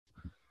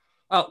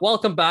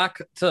Welcome back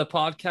to the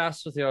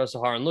podcast with yours,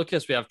 Zahar and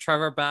Lucas. We have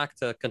Trevor back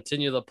to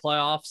continue the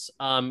playoffs.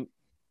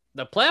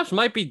 The playoffs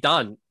might be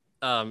done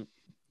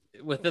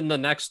within the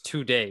next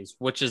 2 days,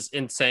 which is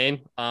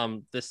insane.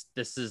 This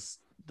is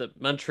the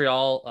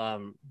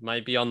Montreal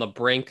might be on the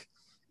brink,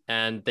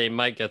 and they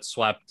might get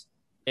swept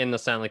in the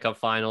Stanley Cup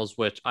Finals,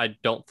 which I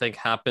don't think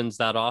happens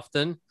that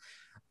often.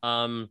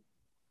 Um,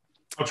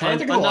 I'm trying to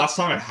think of the last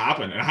time it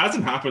happened. It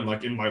hasn't happened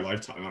like in my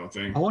lifetime, I don't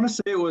think. I want to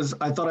say it was.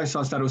 I thought I saw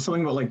a stat. It was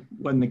something about like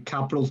when the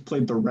Capitals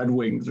played the Red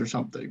Wings or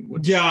something.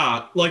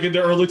 Yeah, like in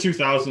the early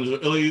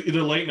 2000s,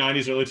 either late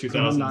 90s, early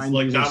 2000s.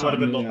 Like that might have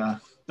been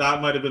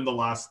that might have been the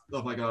last.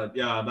 Oh my god,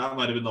 yeah, that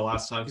might have been the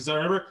last time. Because I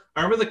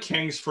remember the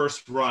Kings'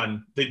 first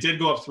run. They did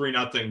go up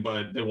 3-0,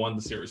 but they won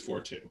the series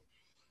 4-2.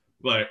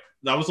 But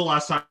that was the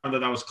last time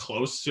that was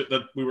close to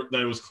that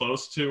it was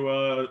close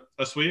to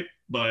a sweep.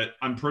 But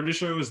I'm pretty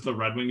sure it was the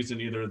Red Wings in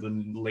either the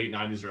late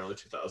 90s or early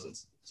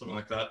 2000s, something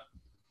like that.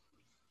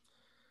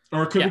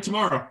 Or it could be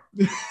tomorrow.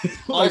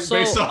 Also,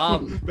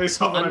 based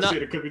on what I've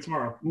seen, it could be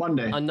tomorrow.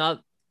 Monday.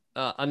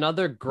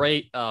 Another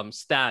great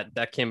stat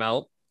that came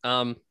out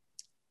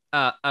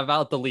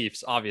about the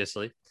Leafs,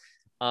 obviously.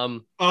 Today,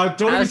 I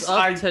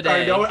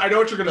know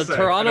what you're gonna say. The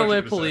Toronto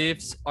Maple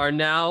Leafs are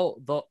now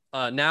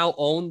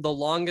own the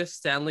longest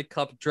Stanley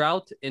Cup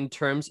drought in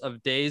terms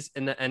of days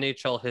in the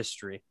NHL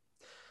history.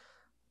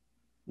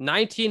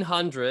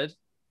 1900,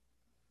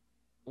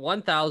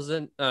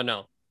 1000. Oh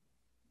no,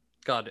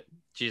 God,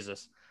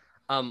 Jesus.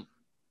 Nine.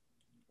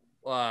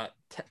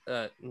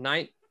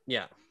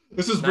 Yeah.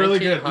 This is really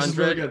good.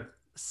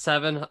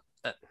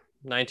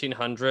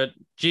 1900.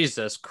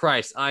 Jesus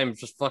Christ, I'm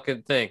just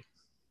fucking thing.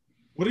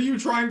 What are you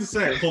trying to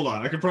say? Hold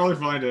on, I can probably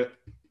find it.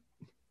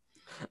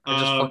 I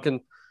just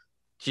fucking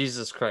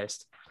Jesus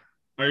Christ.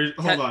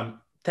 Hold on.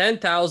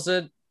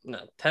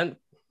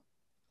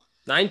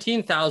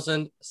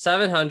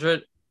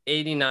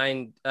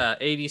 19,789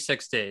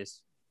 86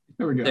 days.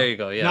 There we go. There you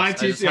go. Yeah.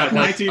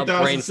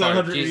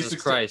 19,786.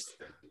 Jesus Christ.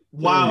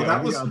 Wow,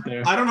 that was.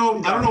 I don't know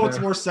what's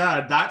more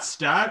sad, that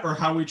stat or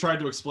how we tried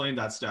to explain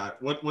that stat.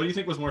 What do you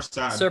think was more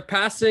sad?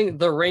 Surpassing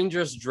the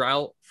Rangers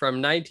drought from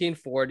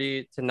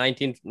 1940 to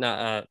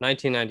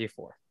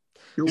 1994.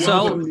 You're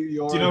welcome, New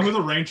York. Do you know who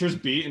the Rangers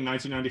beat in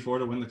 1994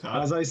 to win the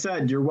cup? As I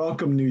said, you're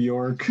welcome, New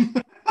York.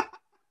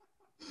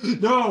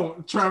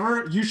 No,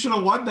 Trevor, you should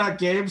have won that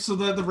game so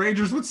that the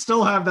Rangers would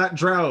still have that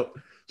drought.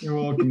 You're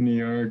welcome, New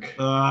York.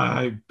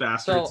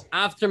 Bastards. So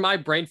after my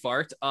brain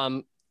fart,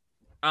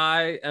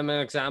 I am an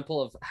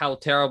example of how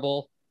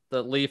terrible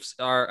the Leafs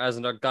are as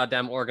a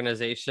goddamn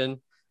organization,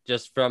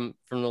 just from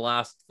the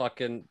last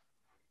fucking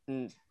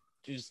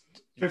just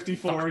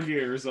 54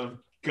 years of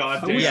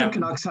goddamn. I wish the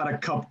Canucks had a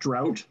cup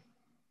drought.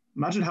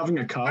 Imagine having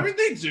a cup. I mean,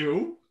 they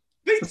do.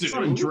 It's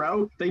not a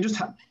drought. They just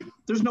have.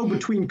 There's no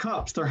between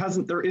cups.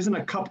 There isn't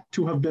a cup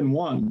to have been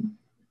won.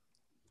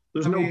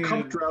 There's no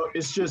cup drought.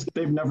 It's just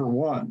they've never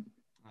won.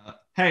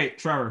 Hey,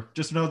 Trevor,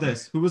 just know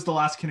this. Who was the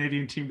last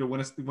Canadian team to win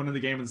the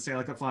game in the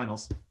Stanley Cup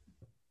Finals?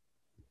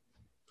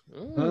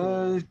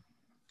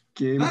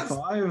 Game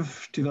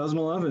 5,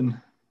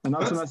 2011. And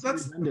that's when that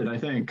series ended, I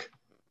think.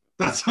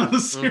 That's how the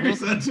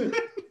series ended.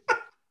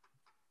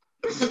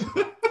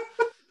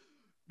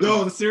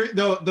 No,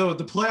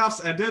 the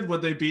playoffs ended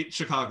when they beat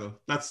Chicago.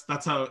 That's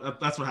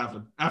what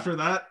happened. After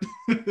that,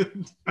 it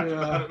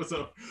was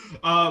over.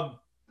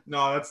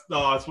 It's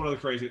one of the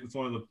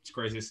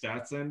craziest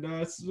stats, and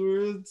it's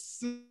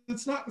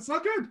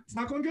not good. It's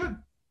not going good.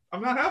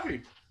 I'm not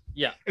happy.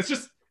 Yeah, it's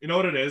just, you know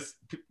what it is.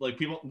 Like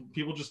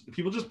people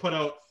just put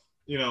out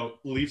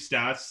Leaf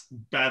stats,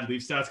 bad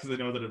Leaf stats, because they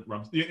know that it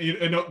rubs.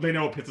 They know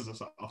it pisses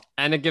us off,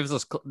 and it gives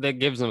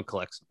them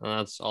clicks. And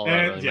that's all that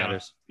really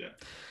matters. Yeah,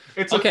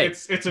 it's okay.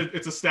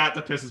 It's a stat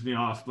that pisses me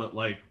off, but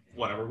like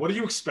whatever. What do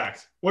you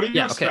expect? What do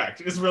you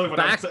expect? Is really what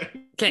I'm saying.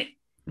 Okay.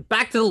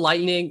 Back to the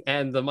Lightning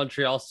and the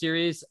Montreal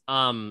series.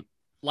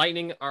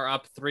 Lightning are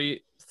up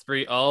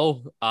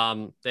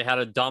 3-0. They had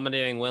a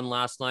dominating win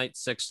last night,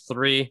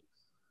 6-3.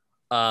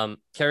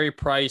 Carey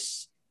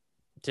Price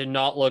did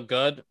not look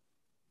good.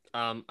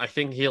 I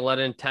think he let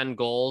in 10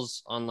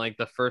 goals on like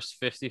the first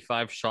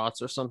 55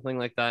 shots or something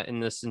like that in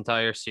this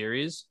entire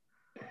series.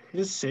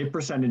 His save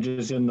percentage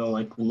is in the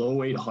like low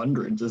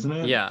 800s, isn't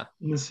it? Yeah.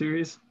 In the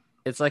series.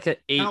 It's like an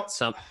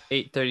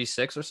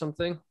 836 or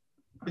something.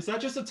 Is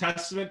that just a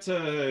testament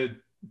to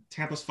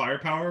Tampa's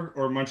firepower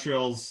or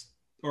Montreal's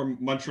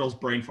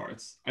brain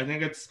farts? I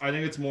think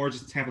it's more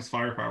just Tampa's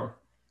firepower.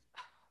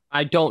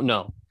 I don't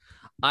know.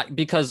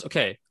 Because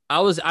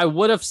I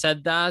would have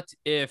said that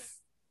if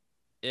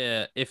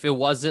it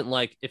wasn't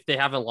like if they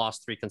haven't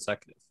lost 3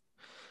 consecutive.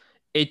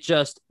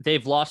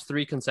 They've lost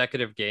 3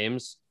 consecutive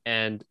games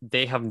and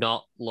they have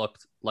not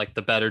looked like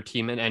the better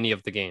team in any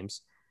of the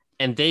games.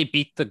 And they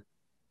beat the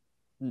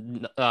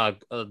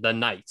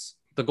Knights,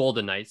 the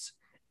Golden Knights.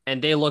 And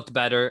they looked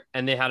better,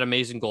 and they had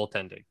amazing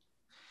goaltending.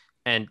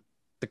 And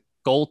the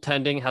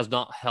goaltending has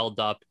not held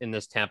up in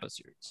this Tampa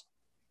series.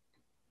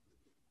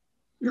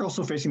 You're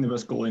also facing the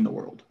best goalie in the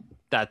world.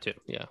 That too,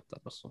 yeah.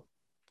 That was.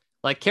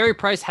 Like Carey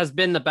Price has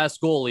been the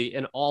best goalie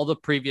in all the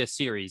previous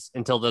series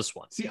until this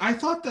one. I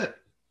thought that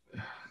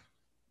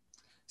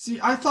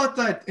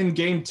in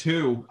game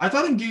two,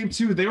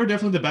 they were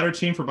definitely the better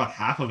team for about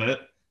half of it.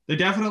 They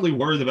definitely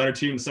were the better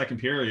team in the second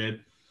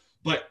period,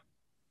 but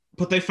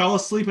they fell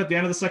asleep at the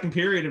end of the second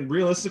period, and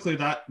realistically,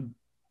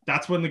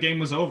 that's when the game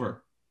was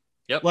over.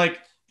 Yep. Like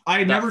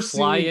I never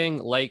flying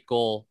late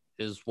goal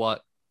is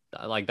what.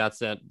 Like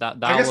that's it.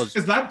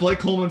 Is that Blake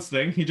Coleman's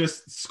thing? He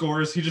just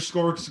scores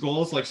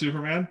goals like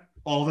Superman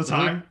all the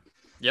time.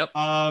 Yep.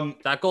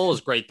 That goal is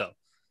great though.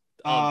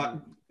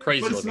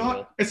 Crazy.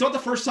 But it's not the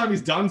first time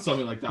he's done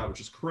something like that, which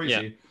is crazy.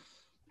 Yeah.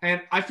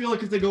 And I feel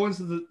like if they go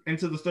into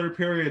the third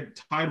period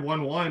tied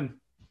 1-1,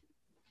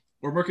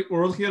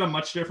 we're looking at a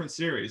much different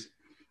series.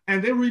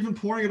 And they were even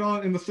pouring it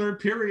on in the third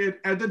period,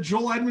 and then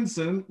Joel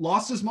Edmondson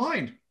lost his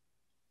mind.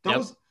 That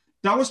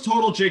was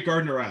total Jake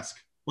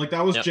Gardiner-esque. Like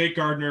that was Jake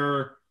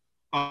Gardiner.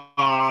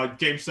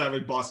 Game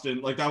 7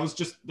 Boston, like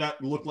that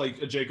looked like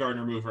a Jake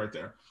Gardiner move right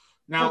there.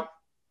 Now,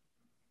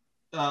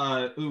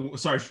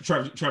 sorry,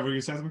 Trevor,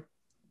 you saying something?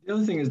 The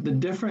other thing is the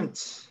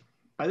difference.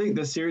 I think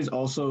this series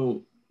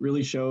also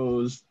really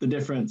shows the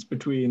difference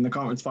between the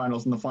conference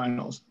finals and the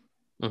finals.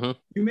 Mm-hmm.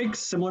 You make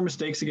similar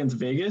mistakes against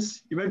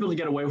Vegas, you might be able to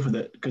get away with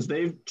it because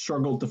they've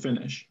struggled to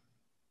finish.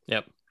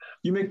 Yep.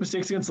 You make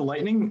mistakes against the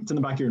Lightning, it's in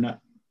the back of your net.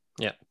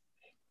 Yep.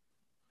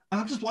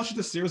 I'm just watching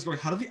this series going,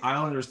 how did the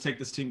Islanders take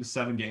this team to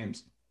 7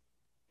 games?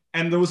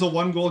 And there was a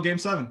 1-goal game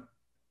 7.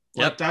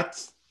 Like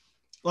that's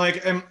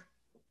like, and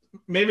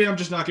maybe I'm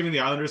just not giving the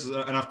Islanders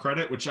enough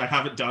credit, which I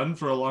haven't done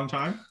for a long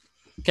time.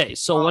 Okay,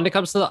 so when it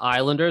comes to the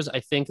Islanders,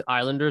 I think the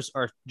Islanders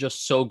are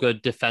just so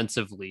good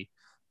defensively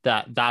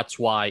that's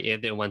why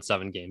they went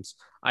 7 games.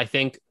 I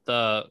think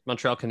the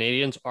Montreal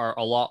Canadiens are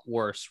a lot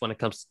worse when it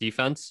comes to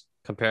defense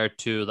compared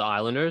to the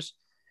Islanders.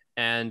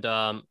 And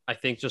I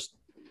think just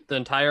the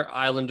entire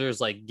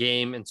Islanders like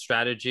game and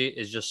strategy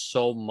is just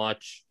so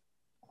much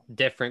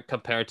different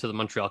compared to the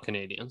Montreal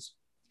Canadiens.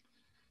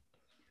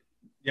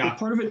 Yeah. Well,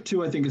 part of it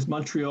too, I think, is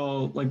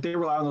Montreal, like they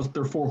rely on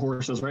their 4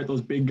 horses, right?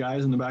 Those big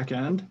guys in the back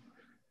end.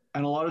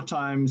 And a lot of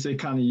times they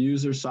kind of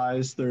use their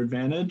size, their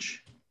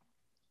advantage.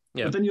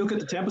 Yeah. But then you look at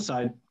the Tampa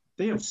side,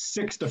 they have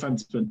 6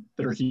 defensemen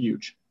that are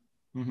huge.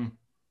 Mm-hmm.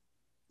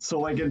 So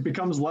like it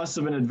becomes less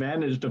of an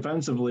advantage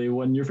defensively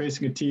when you're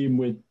facing a team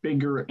with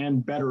bigger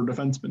and better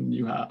defensemen than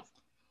you have.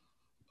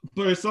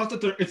 But it's not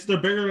that they're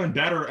bigger and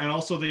better, and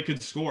also they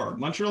could score.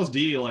 Montreal's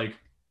D, like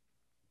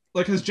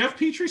has Jeff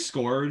Petrie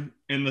scored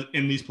in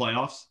these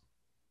playoffs?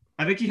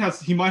 I think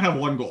he might have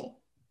 1 goal.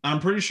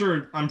 I'm pretty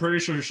sure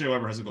Shea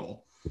Weber has a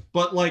goal.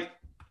 But like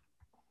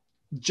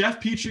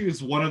Jeff Petrie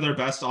is one of their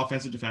best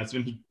offensive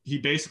defensemen. He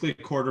basically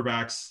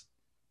quarterbacks.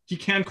 He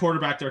can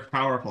quarterback their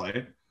power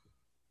play.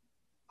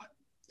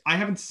 I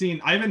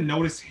haven't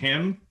noticed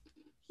him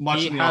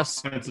much in the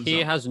offensive zone.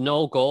 He has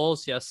no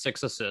goals. He has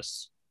 6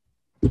 assists.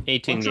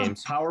 18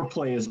 games. Power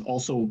play has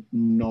also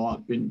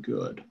not been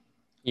good.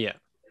 Yeah.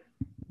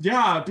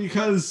 Yeah,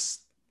 because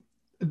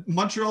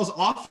Montreal's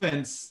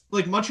offense,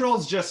 like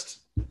Montreal's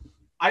just,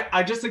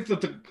 I just think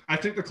that I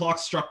think the clock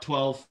struck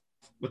 12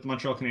 with the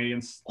Montreal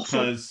Canadiens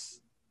because.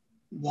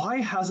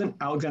 Why hasn't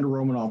Alexander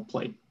Romanov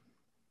played?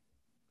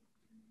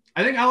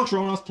 I think Alex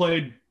Romanov's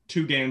played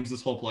 2 games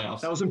this whole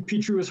playoffs. That was when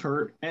Petrie was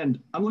hurt, and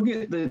I'm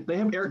looking at they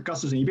have Eric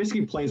Gustafsson. He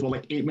basically plays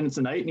like 8 minutes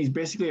a night, and he's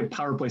basically a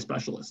power play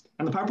specialist.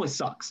 And the power play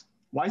sucks.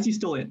 Why is he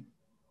still in?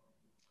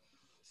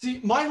 See,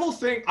 my whole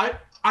thing,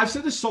 I've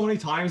said this so many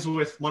times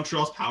with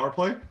Montreal's power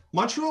play.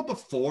 Montreal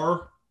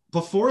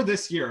before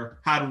this year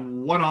had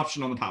 1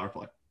 option on the power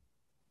play.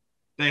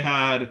 They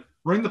had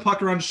bring the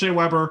puck around to Shea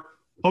Weber.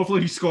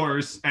 Hopefully he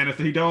scores. And if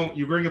he don't,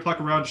 you bring the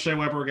puck around to Shea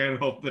Weber again and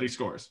hope that he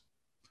scores.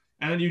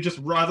 And then you just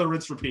rather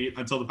rinse repeat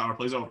until the power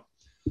play's over.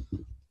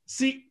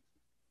 See,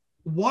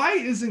 why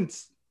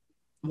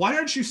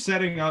aren't you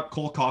setting up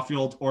Cole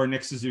Caulfield or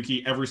Nick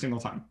Suzuki every single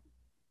time?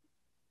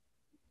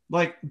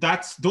 Like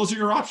those are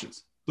your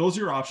options.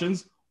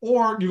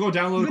 Or you go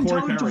download even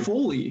Corey Tyler Perry.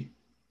 Toffoli.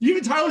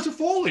 Even Tyler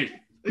Toffoli.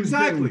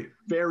 Exactly.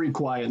 Very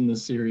quiet in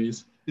this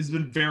series. It's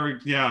been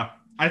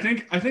I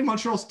think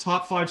Montreal's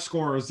top 5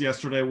 scorers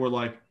yesterday were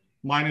like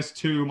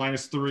 -2,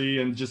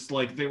 -3, and just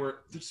like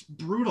they're just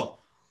brutal.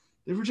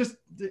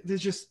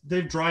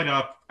 They've dried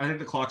up. I think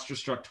the clock's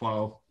just struck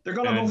 12. They're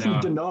gonna go from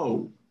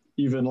Danault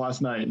even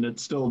last night, and it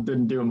still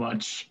didn't do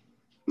much.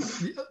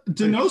 The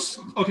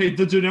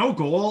Danault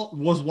goal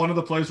was one of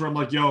the plays where I'm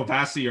like, yo,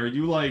 Vasi, are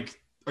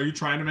you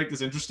trying to make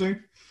this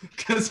interesting?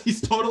 Because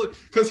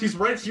he's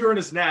right here in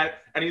his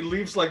net, and he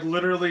leaves like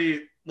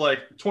literally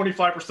like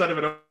 25% of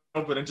it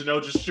open, and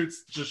Danault just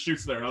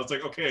shoots there. And I was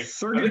like, okay.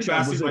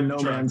 Sergachev was in no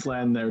man's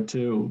land there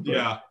too. But...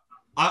 Yeah.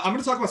 I'm going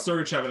to talk about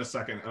Sergachev in a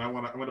second, and I'm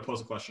going to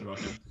pose a question about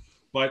him.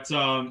 But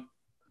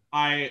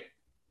I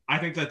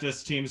think that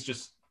this team's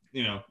just,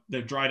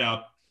 they've dried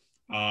up.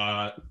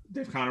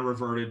 They've kind of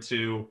reverted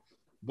to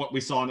what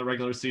we saw in the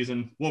regular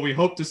season, what we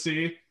hope to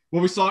see,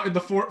 what we saw in the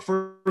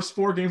first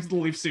 4 games of the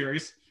Leaf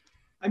series.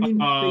 I mean,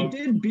 they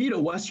did beat a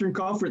Western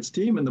Conference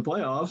team in the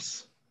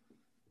playoffs.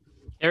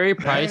 Carey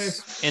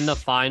Price in the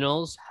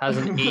finals has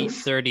an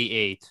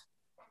 838.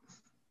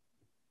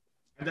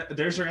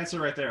 There's your answer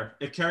right there.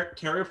 If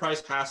Carey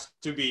Price has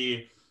to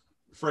be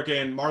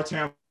freaking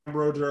Martin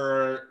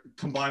Brodeur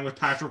combined with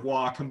Patrick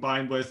Waugh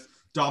combined with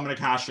Dominic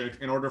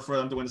Hasek in order for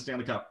them to win the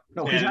Stanley Cup.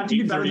 No, he'd have to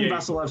be better than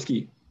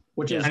Vasilevsky,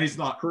 which is and he's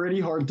not pretty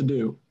hard to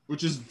do.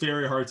 Which is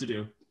very hard to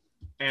do.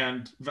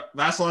 And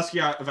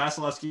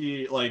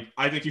Vasilevsky, like,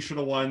 I think he should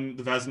have won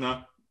the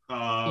Vezina.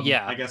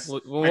 I guess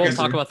we'll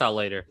talk about that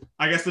later.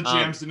 I guess the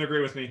GMs didn't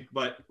agree with me,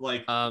 but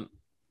like, the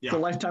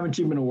Lifetime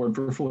Achievement Award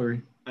for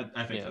Fleury.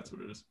 I think that's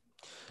what it is.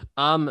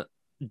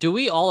 Do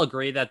we all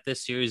agree that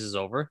this series is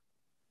over?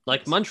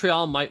 Like,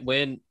 Montreal might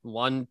win 1-2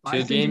 games.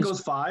 I think it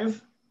goes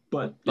 5,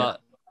 but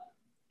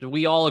do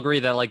we all agree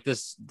that like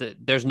this?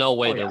 There's no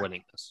way they're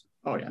winning this.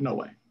 Oh yeah, no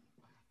way.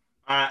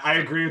 I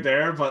agree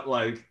there, but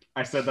like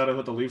I said that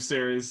with the Leaf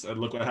series, and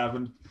look what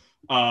happened.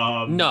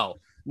 No,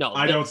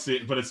 I don't see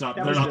it, but it's not.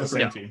 They're not the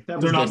same team.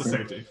 They're not the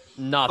same team.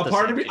 Not a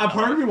part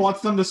of me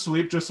wants them to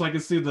sweep, just so I can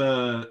see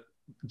the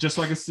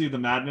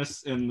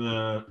madness in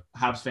the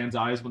Habs fans'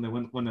 eyes when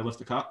they lift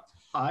the cup.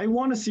 I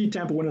want to see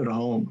Tampa win it at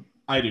home.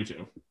 I do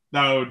too.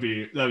 That'd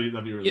be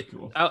really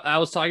cool. I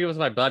was talking with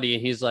my buddy,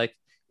 and he's like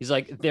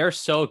they're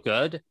so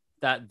good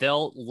that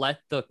they'll let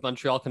the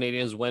Montreal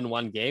Canadiens win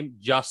one game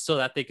just so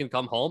that they can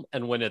come home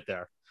and win it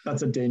there.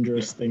 That's a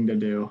dangerous thing to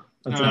do.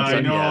 That's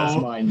I know.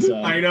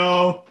 Mindset. I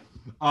know.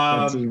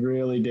 That's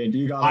really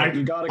dangerous. You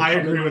gotta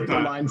come in with the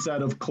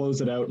mindset of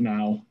close it out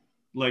now.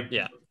 Like,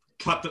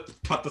 cut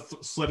the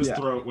slit his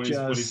throat when he's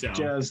down.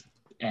 Just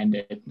end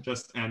it.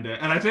 Just end it.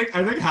 And I think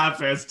Habs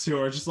fans too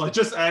are just like,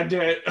 just end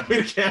it.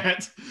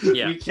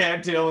 We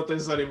can't deal with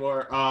this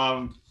anymore.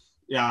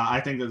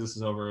 I think that this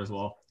is over as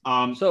well.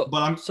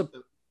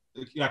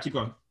 Keep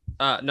going.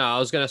 No, I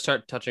was gonna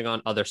start touching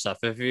on other stuff.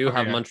 If you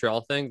have Montreal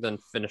thing, then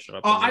finish it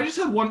up. I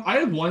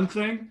had one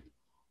thing.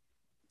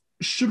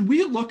 Should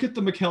we look at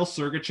the Mikhail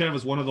Sergachev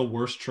as one of the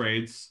worst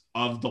trades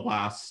of the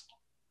last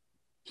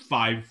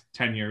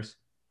 5-10 years?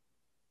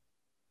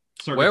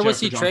 Where was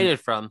he traded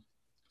from?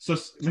 So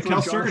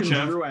Mikhail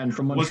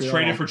Sergachev was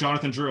traded for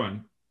Jonathan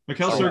Drouin.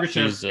 Mikhail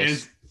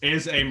Sergachev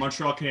is a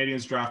Montreal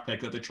Canadiens draft pick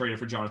that they traded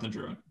for Jonathan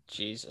Drouin.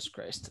 Jesus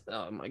Christ.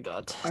 Oh my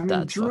God. I mean,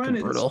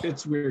 Drouin,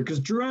 it's weird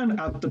because Drouin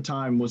at the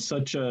time was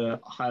such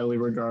a highly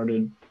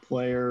regarded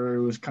player.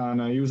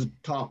 He was a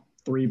top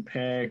 3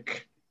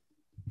 pick.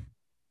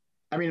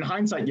 I mean, in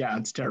hindsight,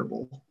 it's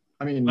terrible.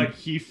 I mean, like,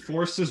 he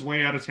forced his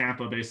way out of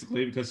Tampa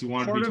basically because he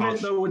wanted to be top. Part of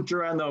it though with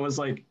Drouin though is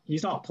like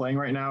he's not playing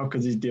right now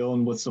because he's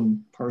dealing with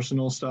some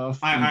personal stuff.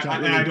 I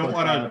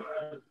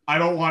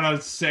don't want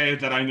to say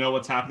that I know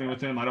what's happening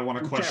with him. I don't want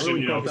to question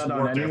his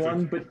work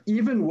ethic. But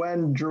even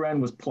when Drouin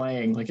was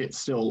playing, like, it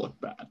still looked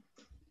bad.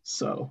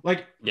 So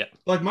like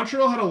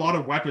Montreal had a lot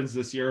of weapons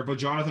this year, but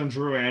Jonathan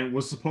Drouin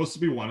was supposed to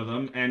be one of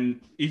them,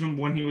 and even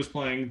when he was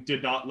playing,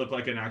 did not look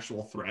like an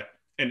actual threat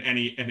in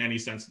any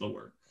sense of the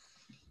word.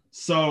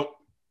 So,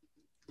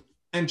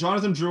 and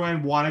Jonathan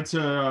Drouin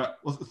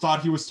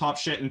thought he was top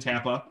shit in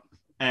Tampa,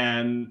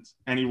 and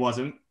he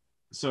wasn't.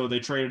 So they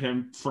traded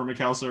him for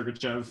Mikhail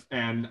Sergachev,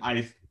 and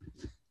I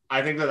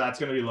think that's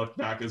going to be looked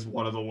back as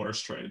one of the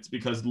worst trades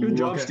because good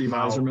job, Steve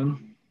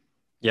Yzerman.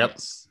 Yep.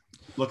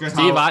 Look at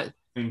how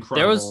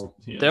incredible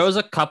there was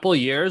a couple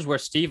years where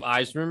Steve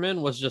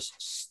Yzerman was just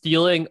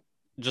stealing,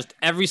 just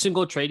every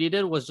single trade he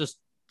did was just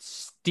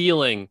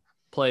stealing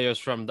players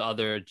from the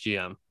other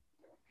GM.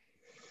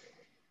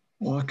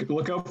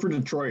 Look out for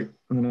Detroit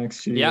in the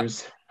next few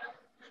years.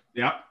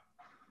 Yeah.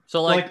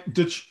 So like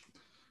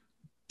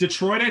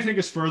Detroit, I think,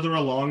 is further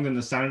along than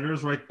the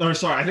Senators, right? Or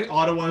sorry, I think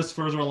Ottawa is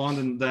further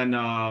along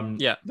than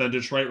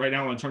Detroit right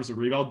now in terms of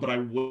rebuild. But I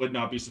would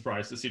not be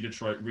surprised to see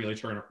Detroit really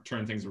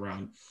turn things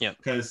around. Yeah,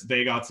 because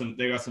they got some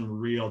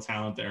real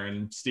talent there,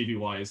 and Stevie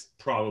Y is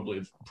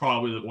probably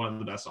one of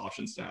the best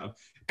options to have.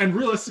 And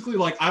realistically,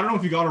 like, I don't know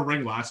if he got a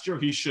ring last year,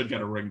 he should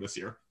get a ring this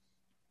year.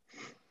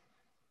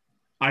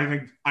 I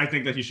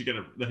think that he should get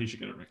a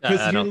ring.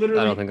 I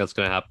don't think that's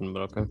going to happen,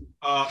 but okay.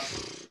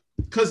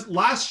 Because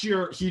last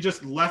year he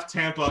just left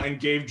Tampa and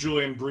gave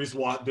Julien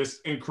Brisebois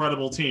this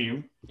incredible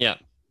team. Yeah.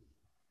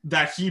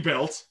 That he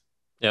built.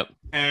 Yep.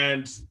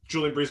 And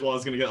Julien Brisebois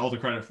is going to get all the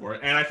credit for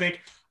it. And I think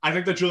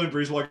that Julien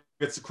Brisebois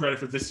gets the credit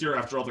for this year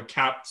after all the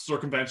cap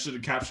circumvention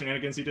and cap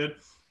shenanigans he did.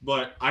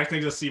 But I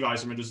think that Steve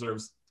Yzerman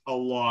deserves a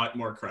lot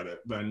more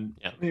credit than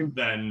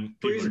people are giving.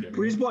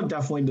 Brisebois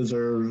definitely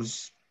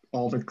deserves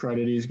all the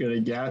credit he's going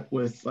to get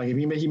with, like,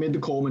 he made the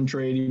Coleman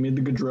trade, he made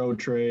the Gaudreau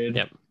trade.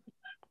 Yep.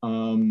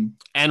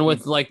 And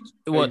with, like,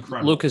 what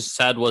incredible. Lucas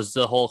said was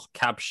the whole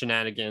cap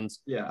shenanigans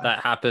that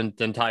happened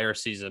the entire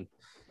season.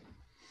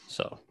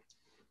 So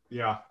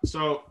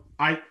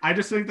I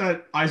just think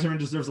that Yzerman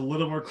deserves a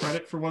little more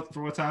credit for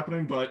what's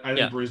happening, but I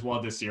think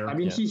Brisebois this year. I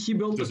mean, he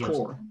built the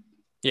core.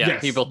 Yeah,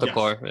 he built the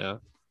core. Yeah.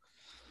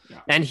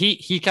 And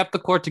he kept the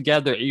core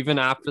together even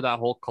after that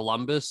whole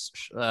Columbus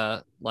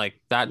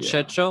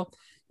shit show.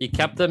 He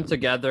kept them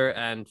together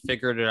and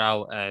figured it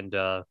out, and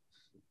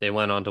they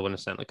went on to win a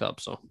Stanley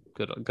Cup. So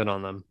good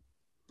on them.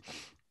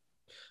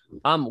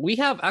 We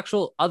have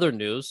actual other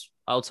news.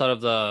 outside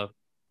of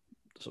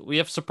so we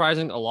have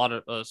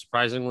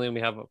surprisingly,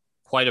 we have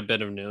quite a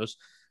bit of news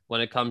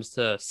when it comes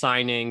to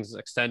signings,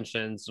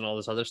 extensions, and all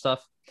this other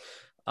stuff.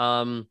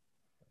 So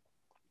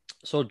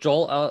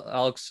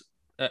Joel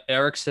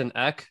Eriksson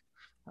Ek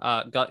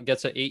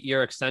gets an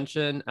 8-year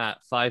extension at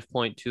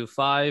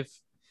 5.25.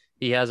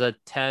 He has a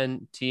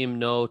 10-team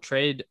no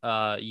trade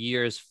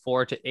years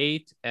 4 to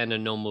 8 and a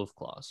no move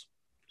clause.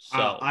 So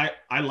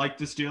I like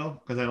this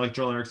deal because I like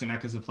Joel Eriksson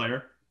Ek as a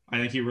player. I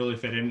think he really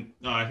fit in.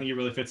 I think he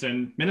really fits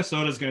in.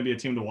 Minnesota is going to be a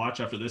team to watch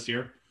after this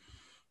year.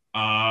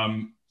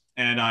 And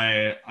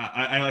I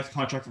like the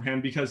contract for him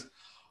because,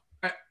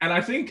 and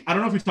I think, I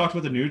don't know if we talked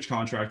about the Nuge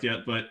contract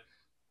yet, but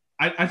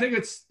I think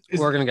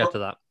we're going to get to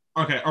that.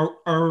 Okay.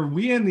 Are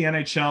we in the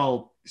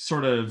NHL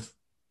sort of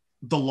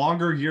the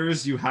longer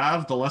years you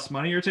have, the less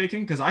money you're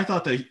taking? Because I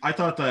thought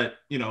that,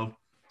 you know,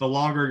 the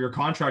longer your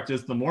contract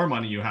is, the more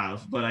money you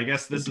have. But I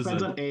guess this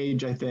depends on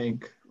age, I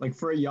think. Like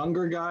for a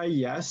younger guy,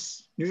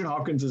 yes. Nugent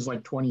Hopkins is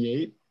like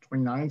 28,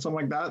 29, something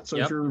like that. So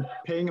if you're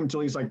paying him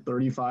till he's like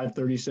 35,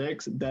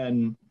 36,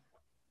 then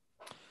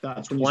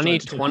that's when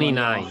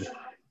 2029.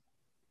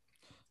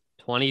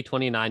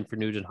 2029 for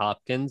Nugent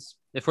Hopkins.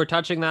 If we're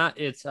touching that,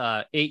 it's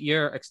a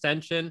 8-year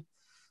extension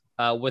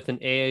with an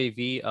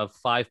AAV of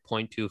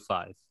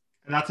 5.25. And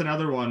that's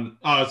another one.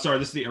 Sorry,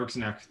 this is the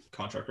Eriksson Ek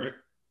contract, right?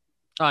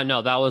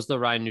 No, that was the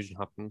Ryan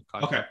Nugent-Hopkins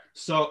contract. Okay,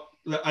 so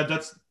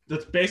that's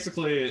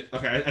basically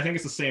okay. I think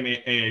it's the same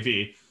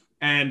AAV,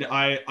 and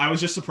I was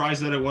just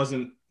surprised that it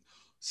wasn't.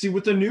 See,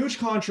 with the Nuge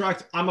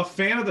contract, I'm a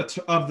fan of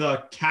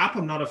the cap.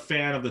 I'm not a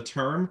fan of the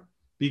term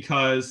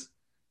because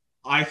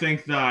I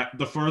think that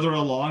the further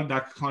along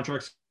that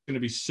contract's going to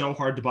be so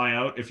hard to buy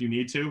out if you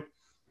need to,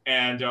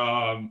 and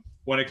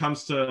when it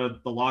comes to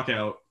the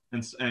lockout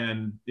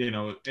and you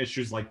know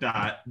issues like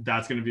that,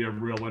 that's going to be a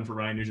real win for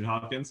Ryan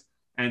Nugent-Hopkins.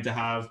 And to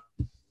have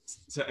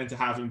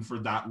him for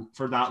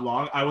that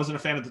long, I wasn't a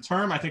fan of the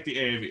term. I think the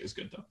AAV is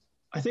good though.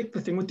 I think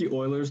the thing with the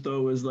Oilers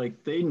though is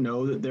like they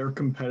know that their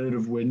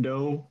competitive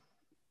window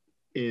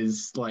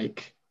is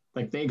like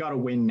they got to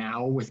win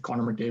now with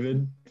Connor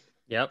McDavid.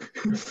 Yep.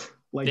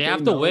 Like they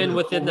have to win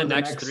within the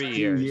next 3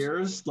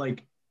 years.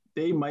 Like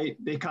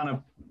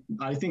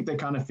I think they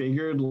kind of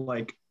figured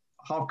like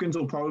Hopkins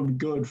will probably be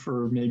good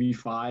for maybe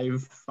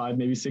five,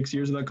 maybe 6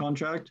 years of that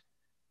contract.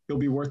 He'll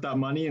be worth that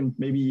money and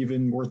maybe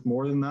even worth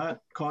more than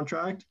that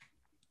contract.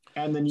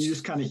 And then you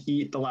just kind of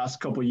eat the last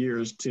couple of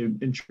years to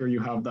ensure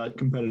you have that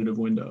competitive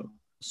window.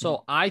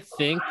 So I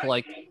think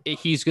like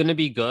he's going to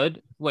be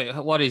good. Wait,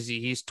 what is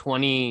he? He's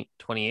 28,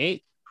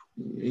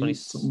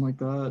 something like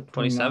that.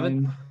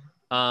 27.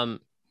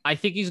 I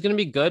think he's going to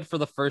be good for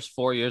the first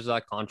 4 years of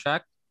that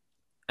contract.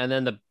 And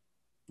then the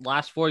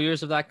last 4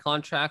 years of that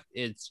contract,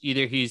 it's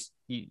either he's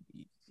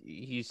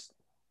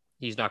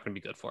not going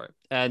to be good for it.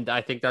 And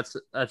I think that's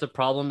a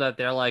problem that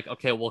they're like,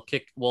 okay,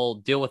 we'll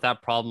deal with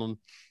that problem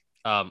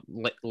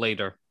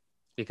later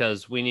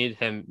because we need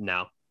him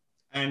now.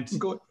 And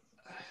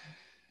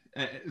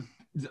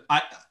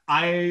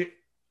I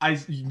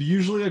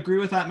usually agree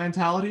with that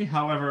mentality.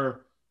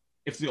 However,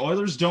 if the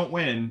Oilers don't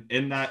win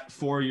in that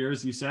 4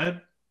 years you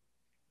said,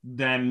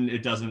 then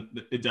it doesn't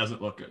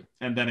look good.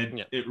 And then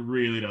it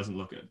really doesn't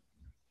look good.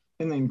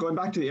 And then going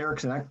back to the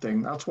Eriksson Ek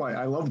thing, that's why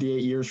I love the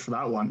 8 years for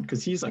that one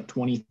because he's like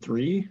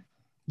 23.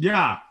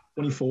 Yeah.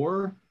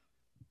 24.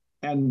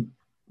 And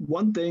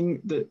one thing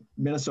that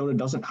Minnesota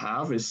doesn't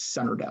have is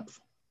center depth.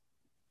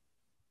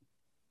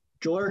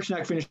 Joel Eriksson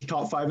Ek finished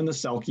top 5 in the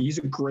Selke. He's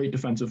a great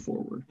defensive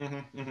forward.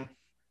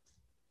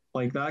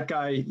 Like that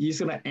guy,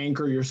 he's going to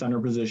anchor your center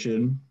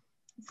position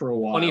for a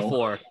while.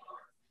 24.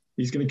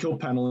 He's going to kill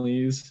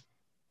penalties.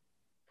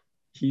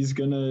 He's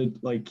going to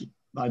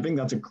I think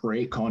that's a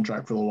great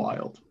contract for the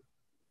Wild.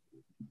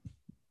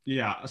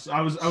 Yeah, so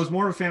I was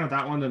more of a fan of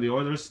that one than the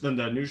Oilers than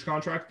the Nuge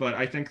contract, but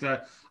I think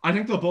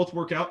they'll both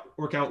work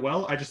out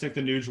well. I just think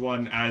the Nuge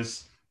one,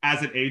 as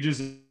it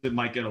ages, it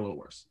might get a little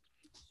worse.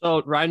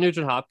 So Ryan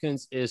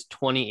Nugent-Hopkins is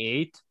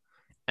 28,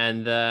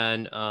 and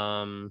then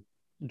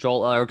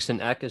Joel Eriksson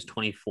Ek is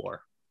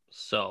 24.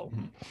 So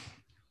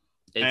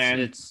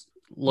it's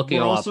looking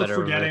a lot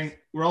better.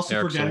 We're also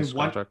forgetting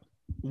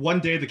one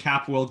day the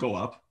cap will go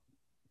up.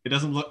 It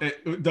doesn't look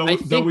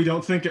though we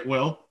don't think it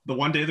will. The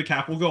one day the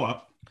cap will go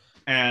up.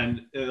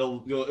 And it'll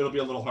be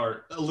a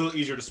little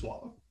easier to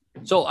swallow.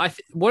 So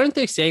weren't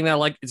they saying that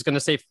like it's going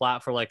to stay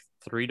flat for like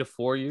 3 to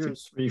 4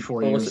 years?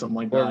 3-4 years, something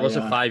like that. Or was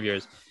it 5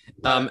 years?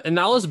 And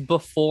that was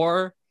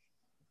before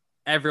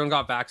everyone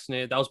got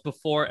vaccinated. That was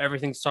before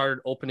everything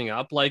started opening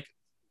up. Like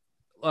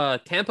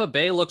Tampa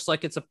Bay looks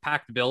like it's a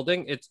packed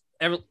building. It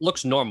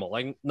looks normal.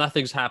 Like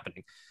nothing's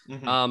happening.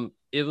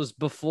 It was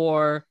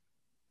before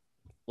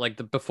the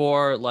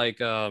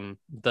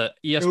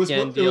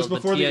ESPN deal. It was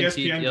before the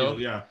ESPN deal.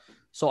 Yeah.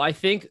 So I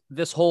think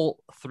this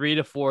whole 3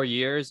 to 4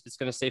 years, it's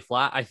going to stay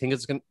flat. I think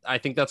that's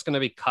going to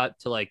be cut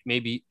to like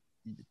maybe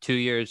 2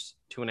 years,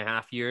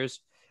 2.5 years,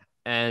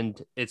 and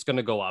it's going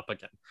to go up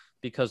again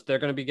because they're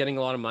going to be getting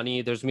a lot of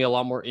money. There's going to be a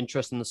lot more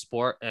interest in the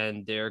sport,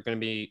 and they're going to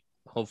be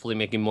hopefully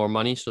making more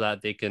money so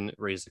that they can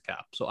raise the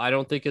cap. So I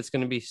don't think it's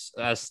going to be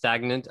as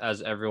stagnant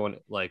as everyone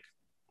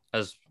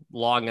as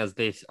long as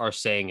they are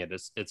saying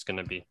it's going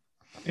to be.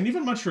 And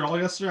even Montreal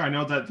yesterday, I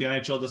know that the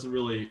NHL doesn't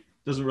really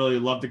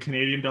love the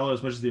Canadian dollar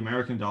as much as the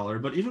American dollar,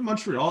 but even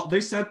Montreal,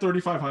 they said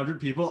 3,500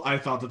 people. I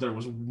thought that there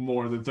was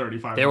more than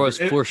 3,500. There was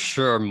for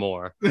sure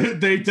more.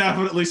 They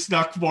definitely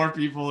snuck more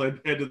people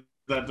into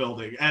that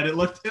building, and it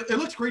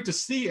looked great to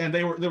see. And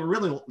it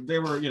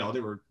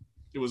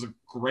was a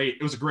great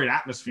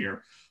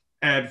atmosphere,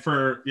 and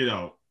for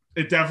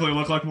it definitely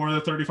looked like more than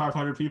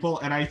 3,500 people.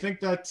 And I think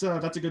that's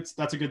a good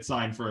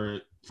sign for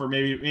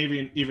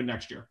maybe even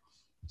next year.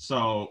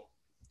 So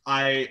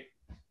I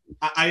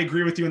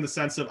agree with you in the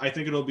sense of I don't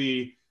think it'll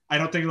be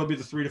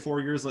the 3 to 4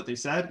 years that they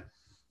said.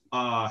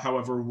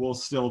 However, we'll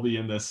still be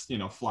in this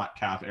flat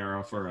cap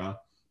era for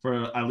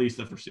at least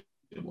the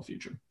foreseeable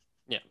future.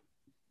 Yeah.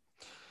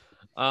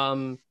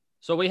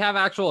 So we have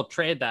actual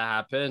trade that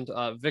happened.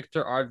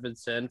 Victor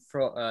Arvidsson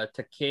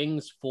to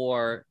Kings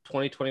for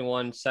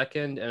 2021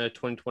 second and a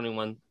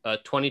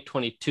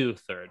 2022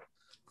 third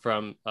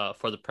from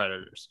for the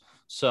Predators.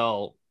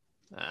 So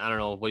I don't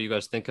know what you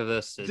guys think of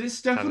this.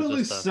 This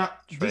definitely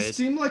this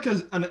seemed like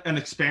an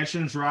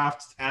expansion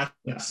draft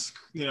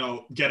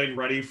getting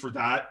ready for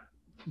that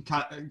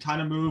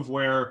kind of move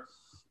where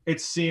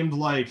it seemed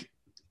like,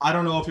 I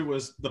don't know if it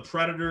was the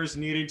Predators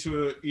needing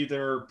to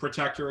either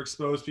protect or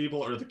expose people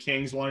or the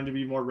Kings wanting to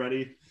be more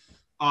ready.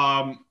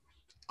 I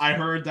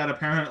heard that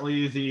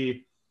apparently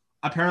the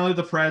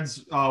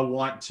Preds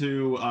want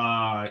to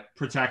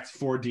protect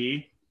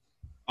 4D,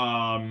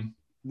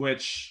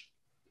 which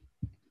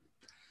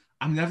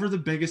I'm never the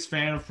biggest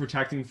fan of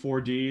protecting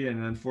 4D and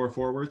then 4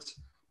 forwards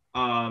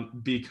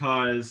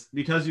because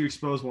you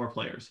expose more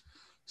players.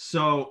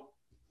 So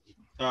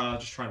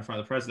just trying to find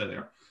the Preds that they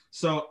are.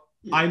 So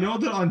I know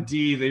that on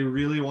D they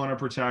really want to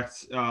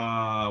protect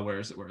where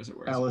is it?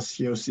 Ellis,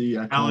 Yossi,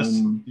 Ekholm.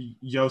 Ellis,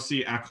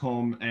 Yossi,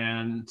 Ekholm,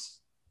 and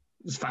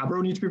does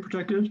Fabro need to be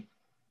protected?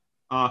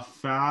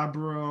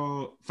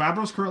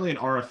 Fabro's currently an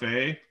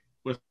RFA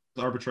with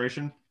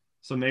arbitration,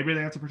 so maybe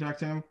they have to protect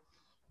him.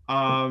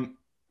 And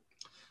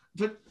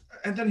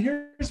then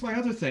here's my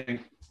other thing.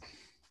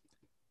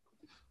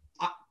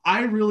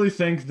 I really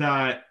think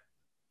that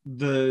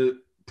the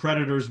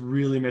Predators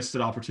really missed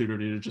an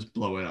opportunity to just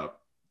blow it up.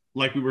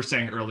 Like we were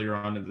saying earlier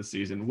on in the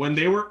season, when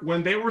they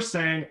were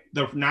saying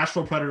the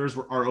Nashville Predators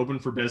are open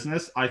for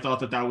business, I thought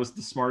that was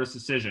the smartest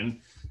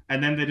decision.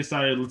 And then they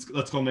decided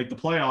let's go make the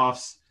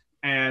playoffs.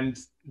 And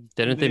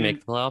didn't they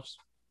make the playoffs?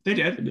 They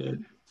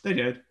did. They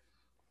did.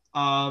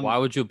 Why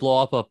would you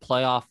blow up a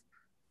playoff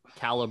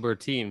caliber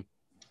team?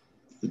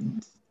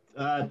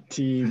 That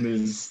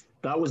team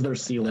that was their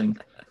ceiling.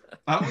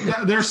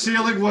 Their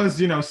ceiling was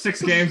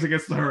 6 games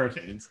against the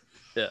Hurricanes.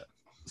 Yeah.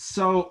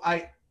 So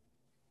I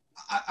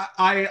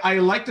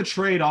like the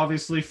trade,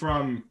 obviously.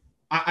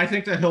 I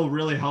think that he'll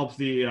really help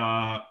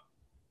he'll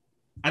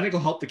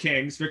help the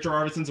Kings. Victor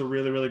Arvidsson's a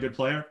really, really good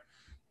player,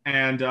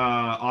 and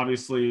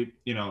obviously,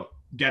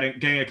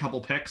 getting a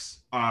couple picks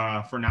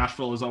for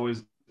Nashville is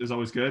always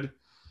good.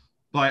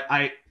 But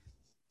I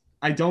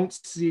don't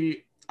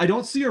see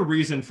a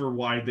reason for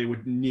why they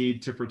would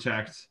need to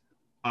protect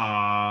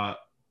 4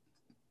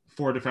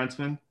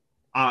 defensemen.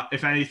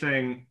 If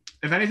anything,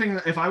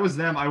 if I was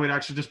them, I would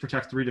actually just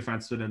protect 3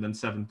 defensemen and then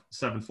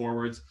seven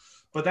forwards.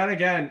 But then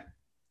again,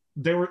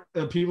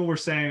 people were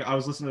saying, I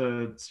was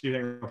listening to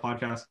Speaking a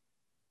podcast,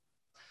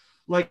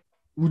 like,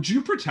 would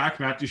you protect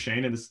Matt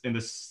Duchene in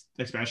this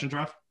expansion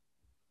draft?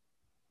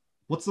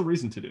 What's the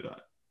reason to do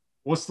that?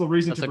 What's the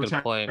reason to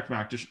protect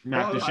Matt Duchene?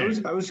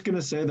 I was going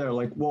to say there,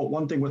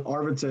 one thing with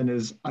Arvidsson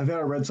is I think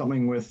I read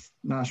something with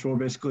Nashville.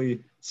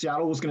 Basically,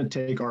 Seattle was going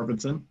to take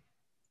Arvidsson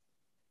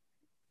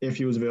if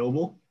he was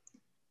available.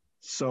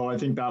 So I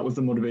think that was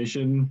the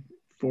motivation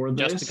for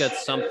this. Just to get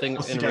something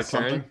in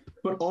return.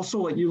 But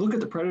also, you look at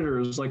the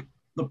Predators,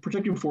 the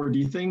protecting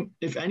 4D thing,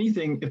 if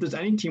anything, if there's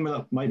any team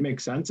that might make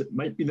sense, it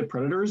might be the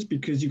Predators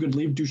because you could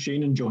leave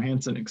Duchene and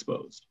Johansson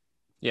exposed.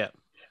 Yeah.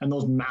 And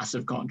those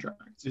massive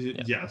contracts.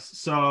 Yeah. Yes.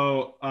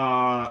 So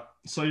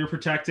you're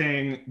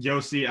protecting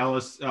Yossi,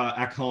 Ellis,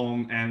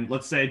 Ekholm, and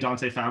let's say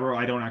Dante Fabro.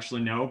 I don't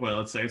actually know, but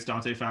let's say it's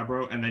Dante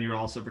Fabro. And then you're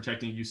also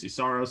protecting UC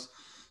Saros.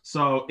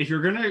 So if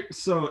you're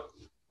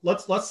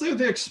let's say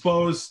they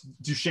expose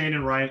Duchene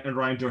and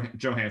Ryan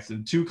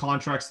Johansson, 2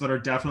 contracts that are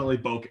definitely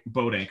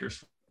boat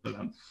anchors for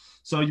them.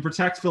 So you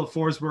protect Philip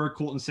Forsberg,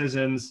 Colton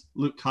Sissons,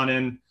 Luke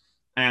Cunnin,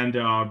 and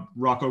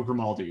Rocco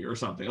Grimaldi or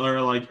something,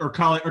 or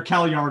Calle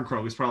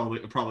Jarnkrok is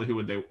probably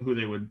who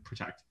they would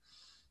protect.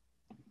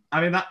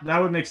 I mean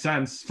that would make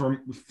sense from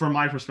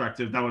my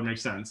perspective. That would make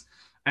sense.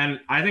 And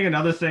I think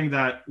another thing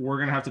that we're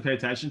gonna have to pay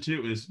attention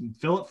to is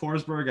Philip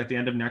Forsberg at the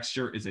end of next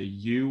year is a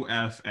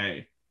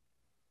UFA.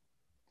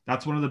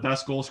 That's one of the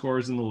best goal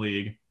scorers in the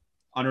league,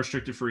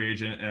 unrestricted free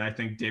agent, and I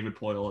think David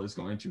Poile is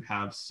going to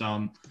have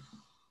some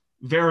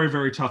very,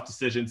 very tough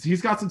decisions.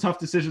 He's got some tough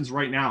decisions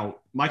right now.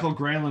 Michael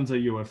Granlund's a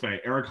UFA.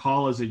 Eric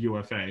Hall is a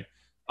UFA.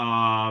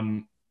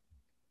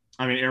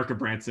 Erica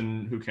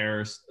Branson, who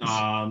cares?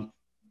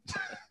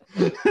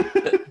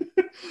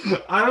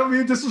 I don't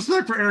mean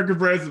disrespect for Eric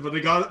Branson, but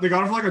they got it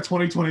for like a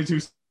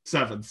 2022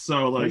 7th.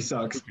 So like, he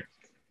sucks.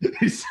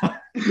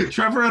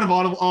 Trevor, out of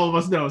all of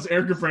us, knows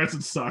Eric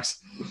Branson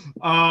sucks.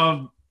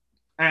 And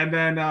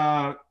then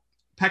Pekka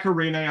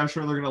Rinne, I'm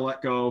sure they're gonna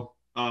let go.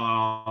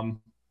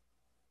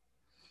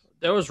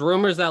 There was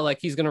rumors that like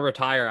he's gonna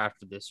retire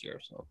after this year.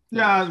 So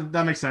yeah,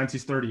 that makes sense.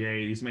 He's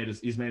 38. He's made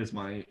his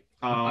money.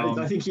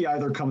 I think he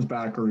either comes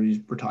back or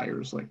he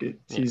retires. Like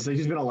he's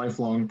been a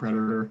lifelong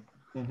Predator.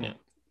 Mm-hmm. Yeah.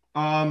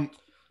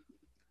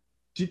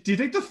 Do you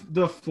think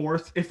the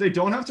fourth, if they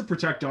don't have to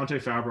protect Dante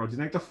Fabro, do you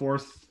think the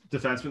fourth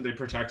defenseman they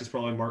protect is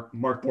probably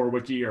Mark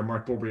Borwicki or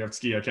Mark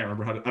Borowiecki? I can't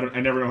remember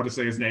I never know how to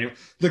say his name.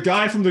 The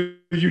guy from the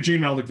Eugene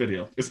Melnyk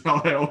video is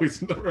how I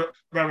always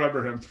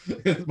remember him.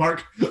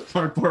 Mark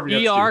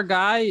Borowiecki. ER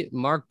guy,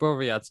 Mark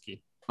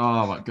Borowiecki.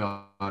 Oh my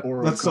god,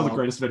 that's still the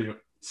greatest video.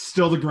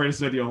 Still the greatest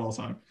video of all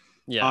time.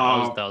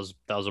 Yeah, that was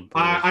a.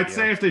 I'd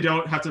say if they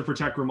don't have to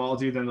protect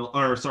Grimaldi, then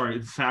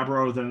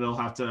Fabro, then they'll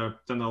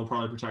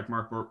probably protect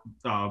Mark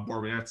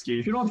Borowiecki.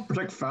 If you don't have to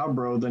protect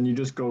Fabro, then you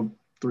just go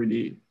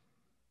 3D.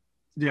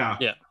 Yeah.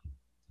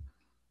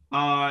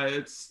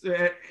 It's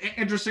an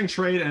interesting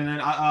trade, and then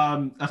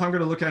if I'm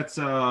going to look at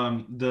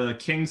the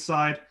Kings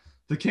side,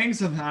 the Kings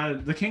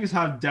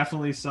have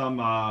definitely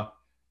some.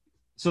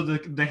 So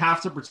they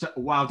have to protect.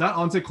 Wow, that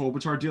Anze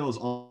Kopitar deal is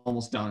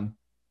almost done.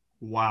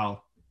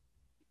 Wow.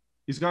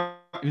 He's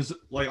Anze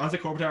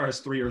Kopitar has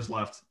 3 years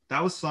left.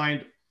 That was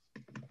signed.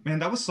 Man,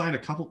 that was signed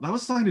in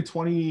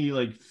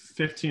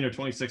 2015 or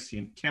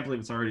 2016. Can't believe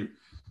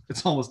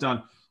it's almost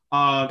done.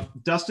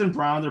 Dustin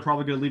Brown, they're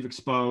probably going to leave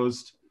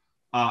exposed.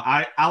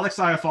 Alex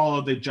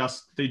Iafallo, they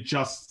just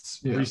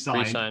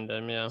re-signed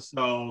him, yeah.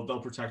 So they'll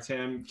protect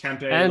him.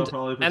 Kempe, and they'll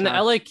probably protect. And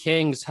the LA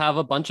Kings have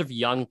a bunch of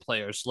young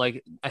players.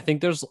 Like I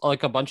think there's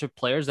like a bunch of